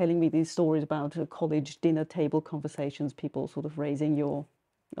obviously telling me these stories about college dinner table conversations, people sort of raising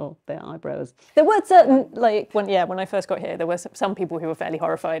their eyebrows. There were certain, like, when I first got here, there were some people who were fairly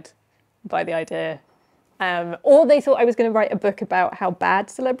horrified by the idea. Or they thought I was going to write a book about how bad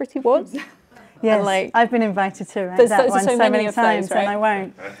celebrity was. Yes, like, I've been invited to write that one so many of times, those, right? and I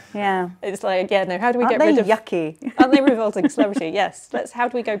won't. Yeah. It's like, yeah, no, how do we Aren't get rid they of... yucky? Aren't they revolting celebrity? Yes. How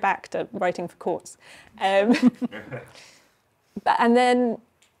do we go back to writing for courts? And then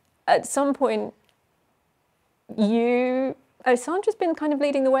at some point, Sandra's been kind of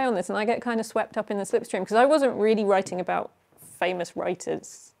leading the way on this, and I get kind of swept up in the slipstream because I wasn't really writing about famous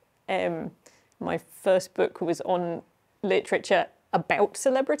writers. My first book was on literature about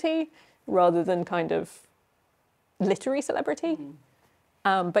celebrity rather than kind of literary celebrity.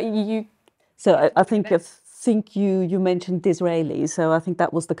 But you... So I think you mentioned Disraeli, so I think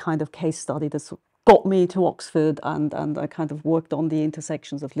that was the kind of case study that got me to Oxford, and I kind of worked on the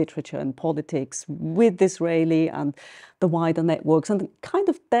intersections of literature and politics with Disraeli and the wider networks, and kind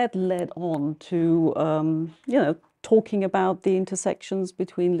of that led on to, talking about the intersections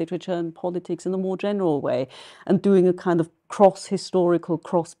between literature and politics in a more general way, and doing a kind of cross-historical,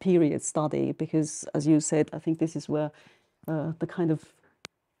 cross-period study, because, as you said, I think this is where the kind of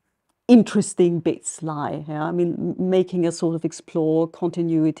interesting bits lie. Yeah? I mean, making us sort of explore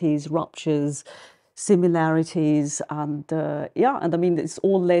continuities, ruptures, similarities, and I mean, it's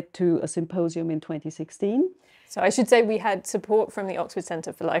all led to a symposium in 2016. So I should say we had support from the Oxford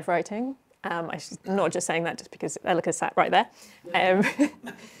Centre for Life Writing. I'm not just saying that just because Elika sat right there.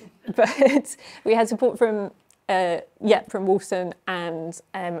 But we had support from Wolfson and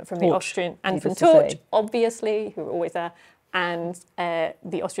from the Austrian, and from Torch, obviously, who were always there, and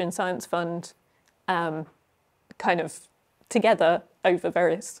the Austrian Science Fund, kind of together over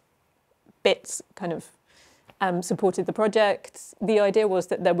various bits, kind of supported the project. The idea was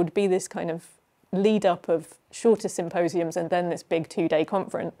that there would be this kind of lead up of shorter symposiums and then this big 2-day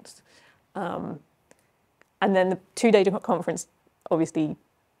conference. And then the 2-day conference obviously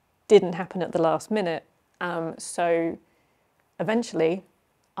didn't happen at the last minute. So eventually,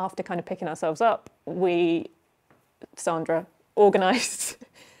 after kind of picking ourselves up, Sandra organised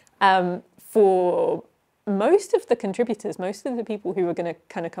for most of the contributors, most of the people who were going to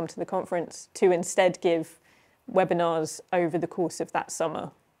kind of come to the conference, to instead give webinars over the course of that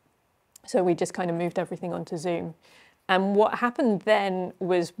summer. So we just kind of moved everything onto Zoom. And what happened then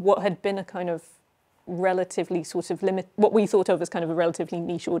was what had been a kind of relatively sort of what we thought of as kind of a relatively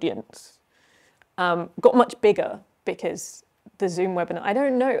niche audience, got much bigger because the Zoom webinar, I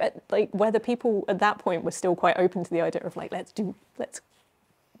don't know like whether people at that point were still quite open to the idea of like, let's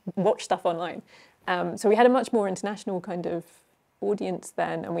watch stuff online. So we had a much more international kind of audience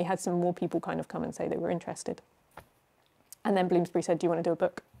then, and we had some more people kind of come and say they were interested. And then Bloomsbury said, do you want to do a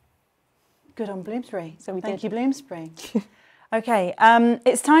book? Good on Bloomsbury. So we Thank did. you, Bloomsbury. Okay,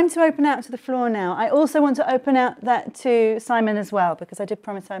 it's time to open out to the floor now. I also want to open out that to Simon as well, because I did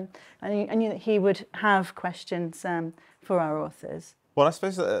promise him, I knew that he would have questions for our authors. Well, I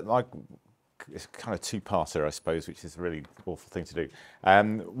suppose it's kind of two-parter, I suppose, which is a really awful thing to do.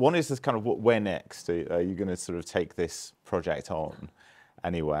 One is this kind of where next? Are you going to sort of take this project on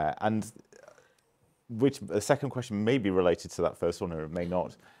anywhere? And the second question may be related to that first one, or it may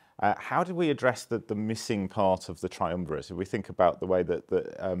not. How do we address the missing part of the triumvirate? If we think about the way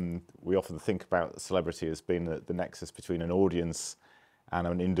that we often think about celebrity as being the nexus between an audience and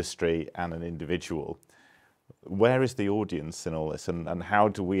an industry and an individual, where is the audience in all this, and how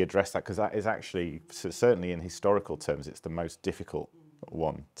do we address that? Because that is actually, certainly in historical terms, it's the most difficult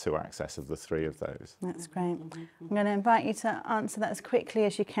one to access of the three of those. That's great. I'm going to invite you to answer that as quickly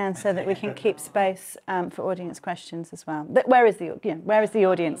as you can so that we can keep space for audience questions as well. Where is the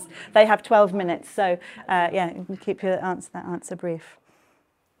audience? They have 12 minutes, so you can keep that answer brief.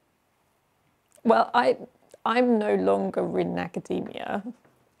 Well, I'm no longer in academia,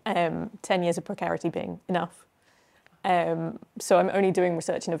 10 years of precarity being enough. So I'm only doing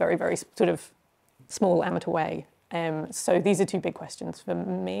research in a very, very sort of small amateur way. So these are two big questions for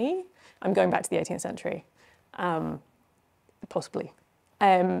me. I'm going back to the 18th century, possibly.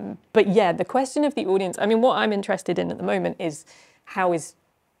 But yeah, the question of the audience, I mean, what I'm interested in at the moment is how is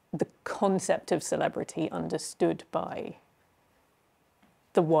the concept of celebrity understood by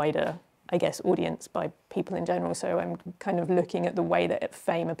the wider, I guess, audience, by people in general. So I'm kind of looking at the way that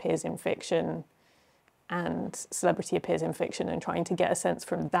fame appears in fiction and celebrity appears in fiction and trying to get a sense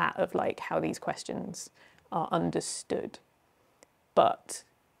from that of like how these questions are understood. But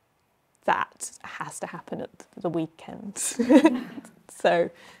that has to happen at the weekends. So,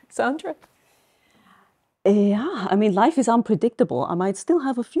 Sandra? Yeah, I mean, life is unpredictable. I might still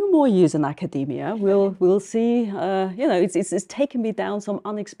have a few more years in academia. We'll see. You know, it's taken me down some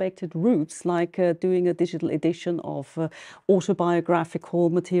unexpected routes, like doing a digital edition of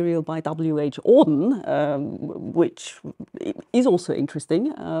autobiographical material by W.H. Auden, which is also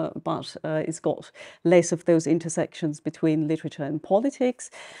interesting, but it's got less of those intersections between literature and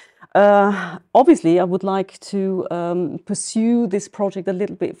politics. Obviously, I would like to pursue this project a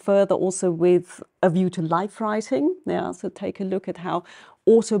little bit further, also with a view to life writing. Yeah, so take a look at how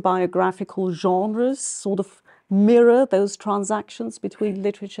autobiographical genres sort of mirror those transactions between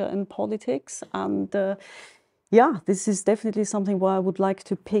literature and politics. And yeah, this is definitely something where I would like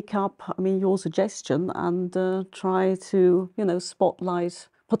to pick up, I mean, your suggestion and try to, you know, spotlight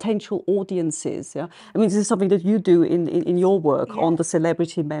potential audiences. Yeah, I mean, this is something that you do in your work on the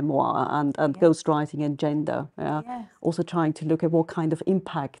celebrity memoir and ghostwriting and gender. Yeah, also trying to look at what kind of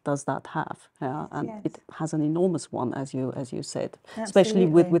impact does that have. Yeah, and it has an enormous one, as you said, especially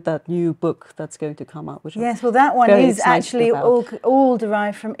with that new book that's going to come out. Which well, that one is actually all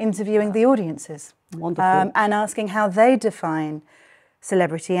derived from interviewing the audiences. Wonderful. And asking how they define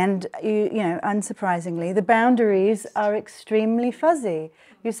celebrity, and you know, unsurprisingly, the boundaries are extremely fuzzy.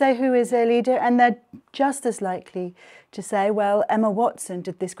 You say who is their leader, and they're just as likely to say, well, Emma Watson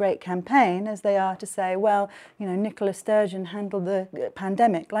did this great campaign, as they are to say, well, you know, Nicola Sturgeon handled the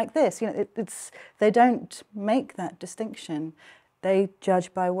pandemic like this. You know, they don't make that distinction. They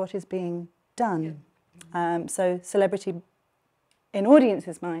judge by what is being done. So celebrity in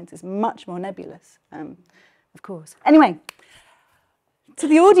audiences' minds is much more nebulous, of course. Anyway, to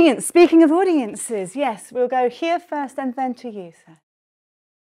the audience, speaking of audiences, yes, we'll go here first and then to you, sir.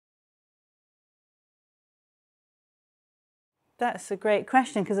 That's a great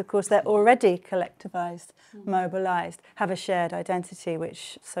question, because of course they're already collectivised, mobilised, have a shared identity,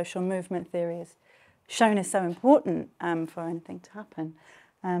 which social movement theory has shown is so important for anything to happen.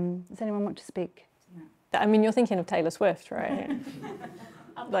 Does anyone want to speak? I mean, you're thinking of Taylor Swift, right?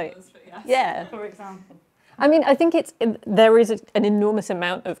 Like, For example. I mean, I think there is an enormous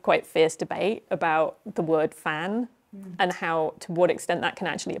amount of quite fierce debate about the word fan and how, to what extent that can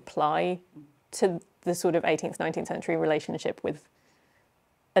actually apply to the sort of 18th, 19th century relationship with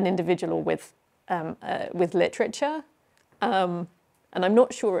an individual, with literature. And I'm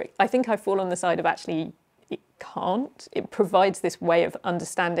not sure, I think I fall on the side of actually it can't. It provides this way of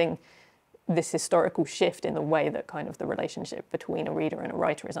understanding this historical shift in the way that kind of the relationship between a reader and a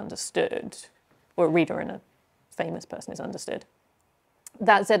writer is understood, or a reader and a famous person is understood.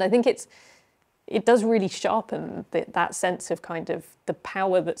 That said, I think it does really sharpen that sense of kind of the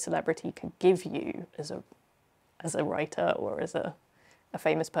power that celebrity can give you as a writer or as a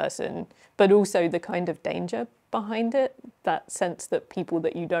famous person, but also the kind of danger behind it, that sense that people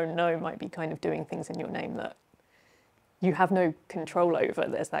that you don't know might be kind of doing things in your name that you have no control over.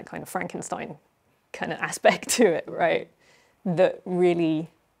 There's that kind of Frankenstein kind of aspect to it, right? That really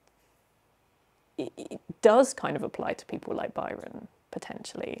it does kind of apply to people like Byron,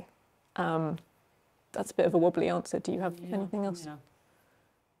 potentially. That's a bit of a wobbly answer. Do you have anything else? Yeah.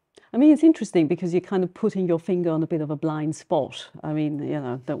 I mean, it's interesting because you're kind of putting your finger on a bit of a blind spot. I mean, you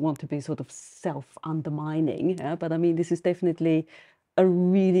know, don't want to be sort of self-undermining, but I mean, this is definitely a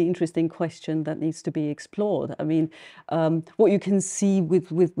really interesting question that needs to be explored. I mean, what you can see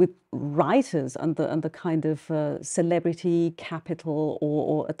with writers and the kind of celebrity capital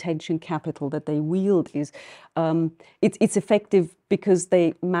or attention capital that they wield is it's effective because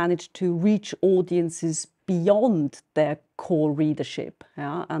they manage to reach audiences beyond their core readership,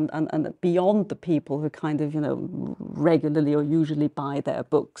 and beyond the people who kind of, you know, regularly or usually buy their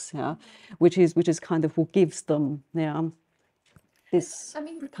books, which is kind of what gives them, this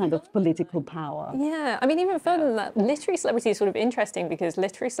kind of political power. Yeah, I mean, even further than that, literary celebrity is sort of interesting because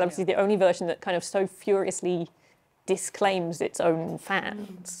literary celebrity is the only version that kind of so furiously disclaims its own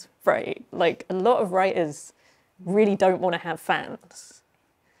fans, right? Like a lot of writers really don't want to have fans,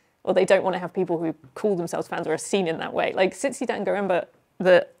 or they don't want to have people who call themselves fans or are seen in that way. Like Sitsi Dangaremba,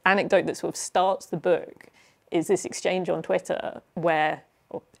 the anecdote that sort of starts the book is this exchange on Twitter where,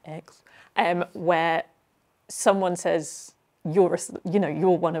 or X, where someone says, you're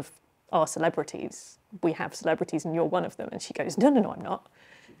one of our celebrities. We have celebrities and you're one of them. And she goes, no, I'm not.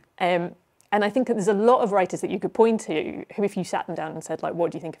 And I think that there's a lot of writers that you could point to who, if you sat them down and said, like,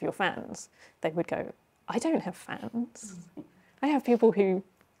 what do you think of your fans? They would go, I don't have fans. I have people who,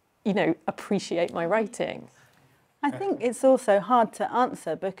 appreciate my writing. I think it's also hard to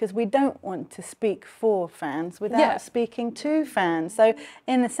answer because we don't want to speak for fans without speaking to fans. So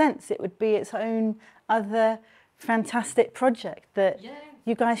in a sense, it would be its own other fantastic project that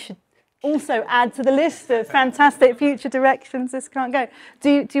you guys should also add to the list of fantastic future directions this can't go.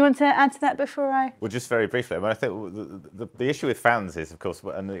 Do you want to add to that before I... Well, just very briefly, I mean, I think the issue with fans is, of course,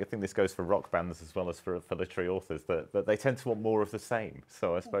 and I think this goes for rock bands as well as for literary authors, that they tend to want more of the same.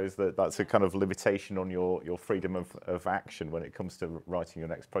 So I suppose that's a kind of limitation on your freedom of action when it comes to writing your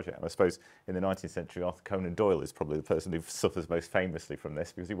next project. And I suppose in the 19th century, Arthur Conan Doyle is probably the person who suffers most famously from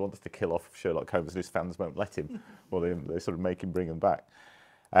this because he wants to kill off Sherlock Holmes and his fans won't let him, or they sort of make him bring them back.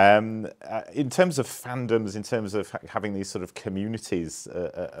 In terms of fandoms, in terms of having these sort of communities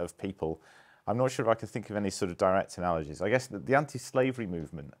of people, I'm not sure if I can think of any sort of direct analogies. I guess the anti-slavery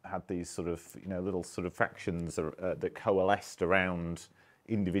movement had these sort of, little sort of factions that coalesced around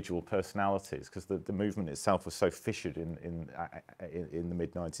individual personalities because the movement itself was so fissured in the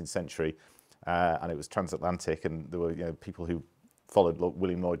mid-19th century, and it was transatlantic, and there were people who followed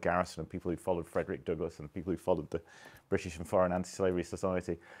William Lloyd Garrison and people who followed Frederick Douglass and people who followed the British and Foreign Anti-Slavery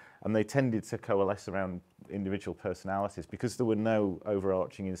Society. And they tended to coalesce around individual personalities because there were no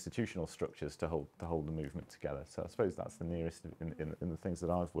overarching institutional structures to hold the movement together. So I suppose that's the nearest in the things that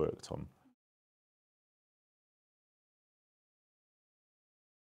I've worked on.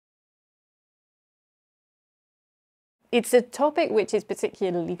 It's a topic which is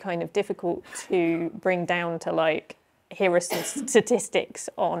particularly kind of difficult to bring down to like, here are some statistics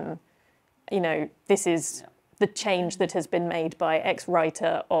on, this is the change that has been made by X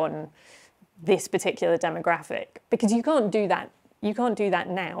writer on this particular demographic. Because you can't do that. You can't do that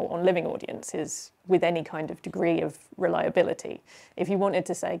now on living audiences with any kind of degree of reliability. If you wanted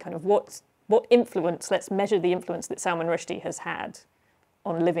to say kind of what influence, let's measure the influence that Salman Rushdie has had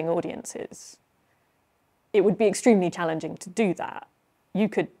on living audiences, it would be extremely challenging to do that. You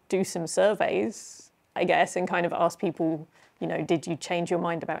could do some surveys, I guess, and kind of ask people, did you change your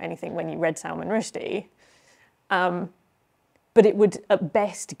mind about anything when you read Salman Rushdie? But it would at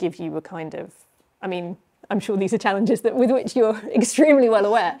best give you a kind of, I'm sure these are challenges with which you're extremely well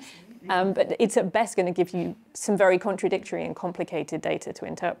aware, but it's at best going to give you some very contradictory and complicated data to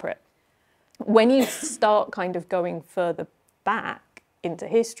interpret. When you start kind of going further back into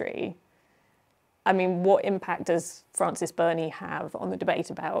history, what impact does Francis Burney have on the debate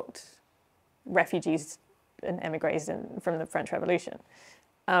about refugees and emigres from the French Revolution?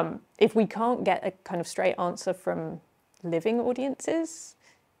 If we can't get a kind of straight answer from living audiences,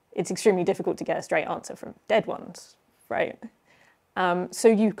 it's extremely difficult to get a straight answer from dead ones, right? So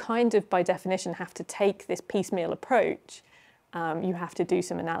you kind of, by definition, have to take this piecemeal approach. You have to do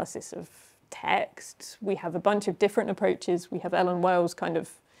some analysis of text. We have a bunch of different approaches. We have Ellen Wales' kind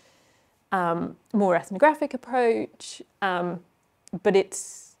of more ethnographic approach, but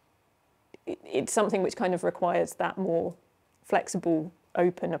it's something which kind of requires that more flexible,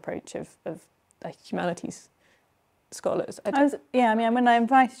 open approach of humanities scholars. When I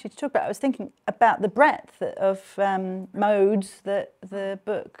invited you to talk about it, I was thinking about the breadth of modes that the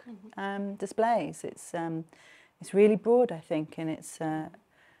book displays. It's really broad, I think, in its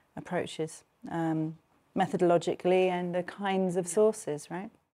approaches, methodologically and the kinds of sources, right?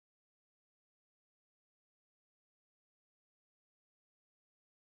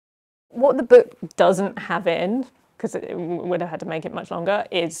 What the book doesn't have in, because it would have had to make it much longer,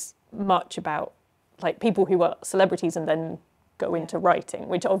 is much about like people who are celebrities and then go into writing,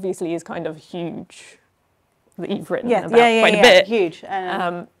 which obviously is kind of huge. That you've written about quite a bit. Huge.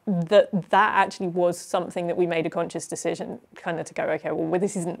 That actually was something that we made a conscious decision kind of to go, okay, well,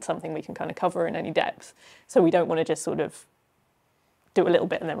 this isn't something we can kind of cover in any depth. So we don't want to just sort of do a little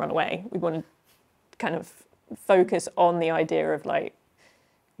bit and then run away. We want to kind of focus on the idea of like,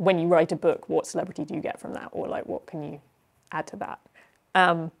 when you write a book, what celebrity do you get from that? Or like, what can you add to that?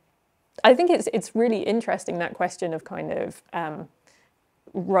 I think it's really interesting, that question of kind of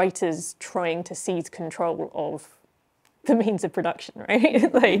writers trying to seize control of the means of production,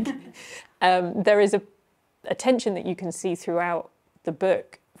 right? Like, there is a tension that you can see throughout the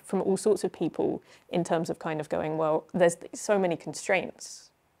book from all sorts of people in terms of kind of going, well, there's so many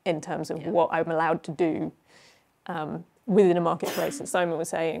constraints in terms of what I'm allowed to do within a marketplace, as Simon was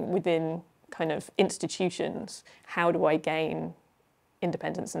saying, within kind of institutions. How do I gain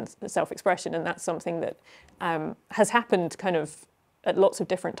independence and self-expression? And that's something that has happened kind of at lots of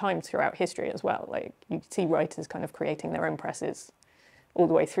different times throughout history as well. Like you see writers kind of creating their own presses all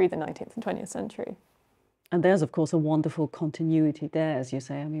the way through the 19th and 20th century. And there's, of course, a wonderful continuity there, as you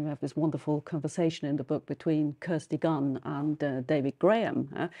say. I mean, we have this wonderful conversation in the book between Kirsty Gunn and David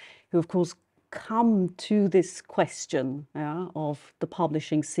Graham, who, of course, come to this question of the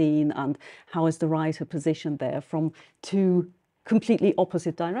publishing scene and how is the writer positioned there from two completely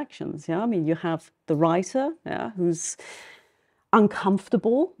opposite directions. I mean, you have the writer who's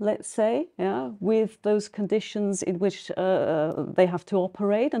uncomfortable, let's say, with those conditions in which they have to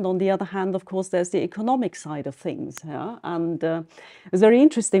operate. And on the other hand, of course, there's the economic side of things. And it's very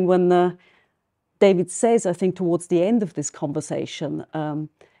interesting when David says, I think, towards the end of this conversation,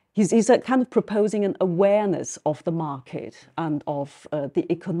 he's kind of proposing an awareness of the market and of the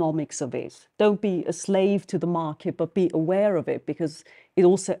economics of it. Don't be a slave to the market, but be aware of it, because it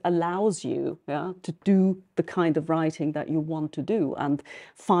also allows you to do the kind of writing that you want to do and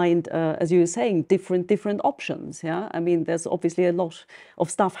find, as you were saying, different options. I mean, there's obviously a lot of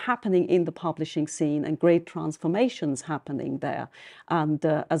stuff happening in the publishing scene and great transformations happening there. And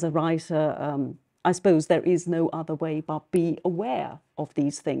as a writer, I suppose there is no other way but be aware of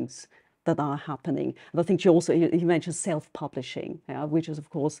these things that are happening. And I think you mentioned self-publishing, which is, of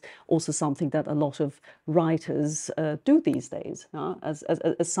course, also something that a lot of writers do these days, as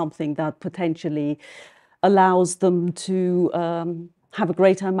something that potentially allows them to have a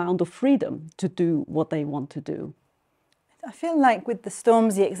greater amount of freedom to do what they want to do. I feel like with the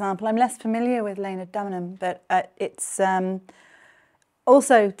Stormzy example, I'm less familiar with Lena Dunham, but it's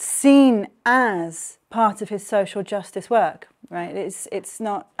also seen as part of his social justice work, right? It's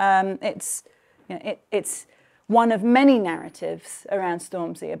not it's one of many narratives around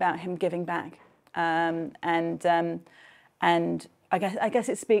Stormzy about him giving back, and I guess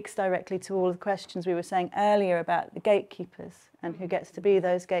it speaks directly to all the questions we were saying earlier about the gatekeepers and who gets to be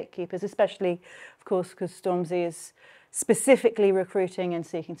those gatekeepers, especially, of course, because Stormzy is specifically recruiting and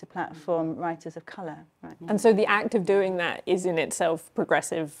seeking to platform writers of colour. Right? And so the act of doing that is in itself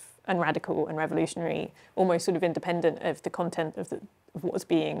progressive and radical and revolutionary, almost sort of independent of the content of what's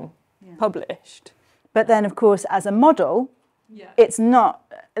being published. But then, of course, as a model, it's not.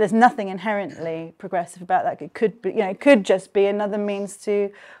 There's nothing inherently progressive about that. It could be, it could just be another means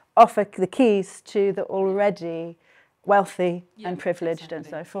to offer the keys to the already wealthy and privileged and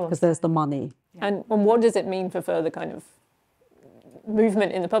so forth. Because there's the money. And what does it mean for further kind of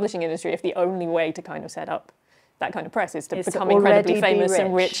movement in the publishing industry if the only way to kind of set up that kind of press is to become incredibly famous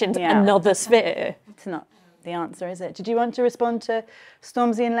and rich in another sphere? It's not the answer, is it? Did you want to respond to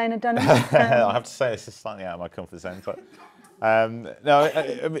Stormzy and Lena Dunham? I have to say this is slightly out of my comfort zone, but no.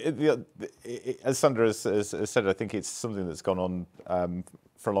 As Sandra has said, I think it's something that's gone on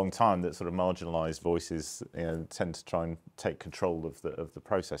for a long time, that sort of marginalised voices tend to try and take control of the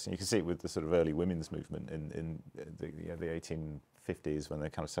process, and you can see it with the sort of early women's movement in the 1850s when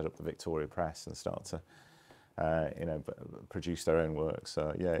they kind of set up the Victoria Press and start to produce their own work.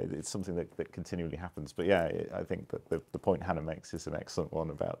 So it's something that continually happens. But I think that the point Hannah makes is an excellent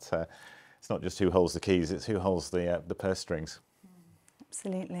one about it's not just who holds the keys, it's who holds the purse strings.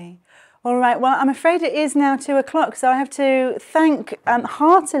 Absolutely. All right, well, I'm afraid it is now 2 o'clock, so I have to thank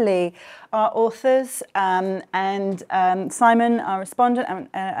heartily our authors and Simon, our respondent,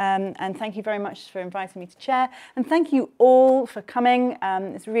 and thank you very much for inviting me to chair. And thank you all for coming.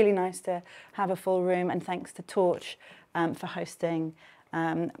 It's really nice to have a full room, and thanks to Torch for hosting.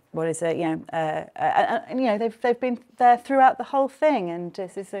 What is it? They've been there throughout the whole thing, and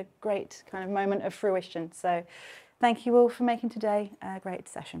this is a great kind of moment of fruition. So thank you all for making today a great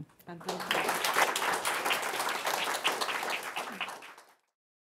session. Thank you.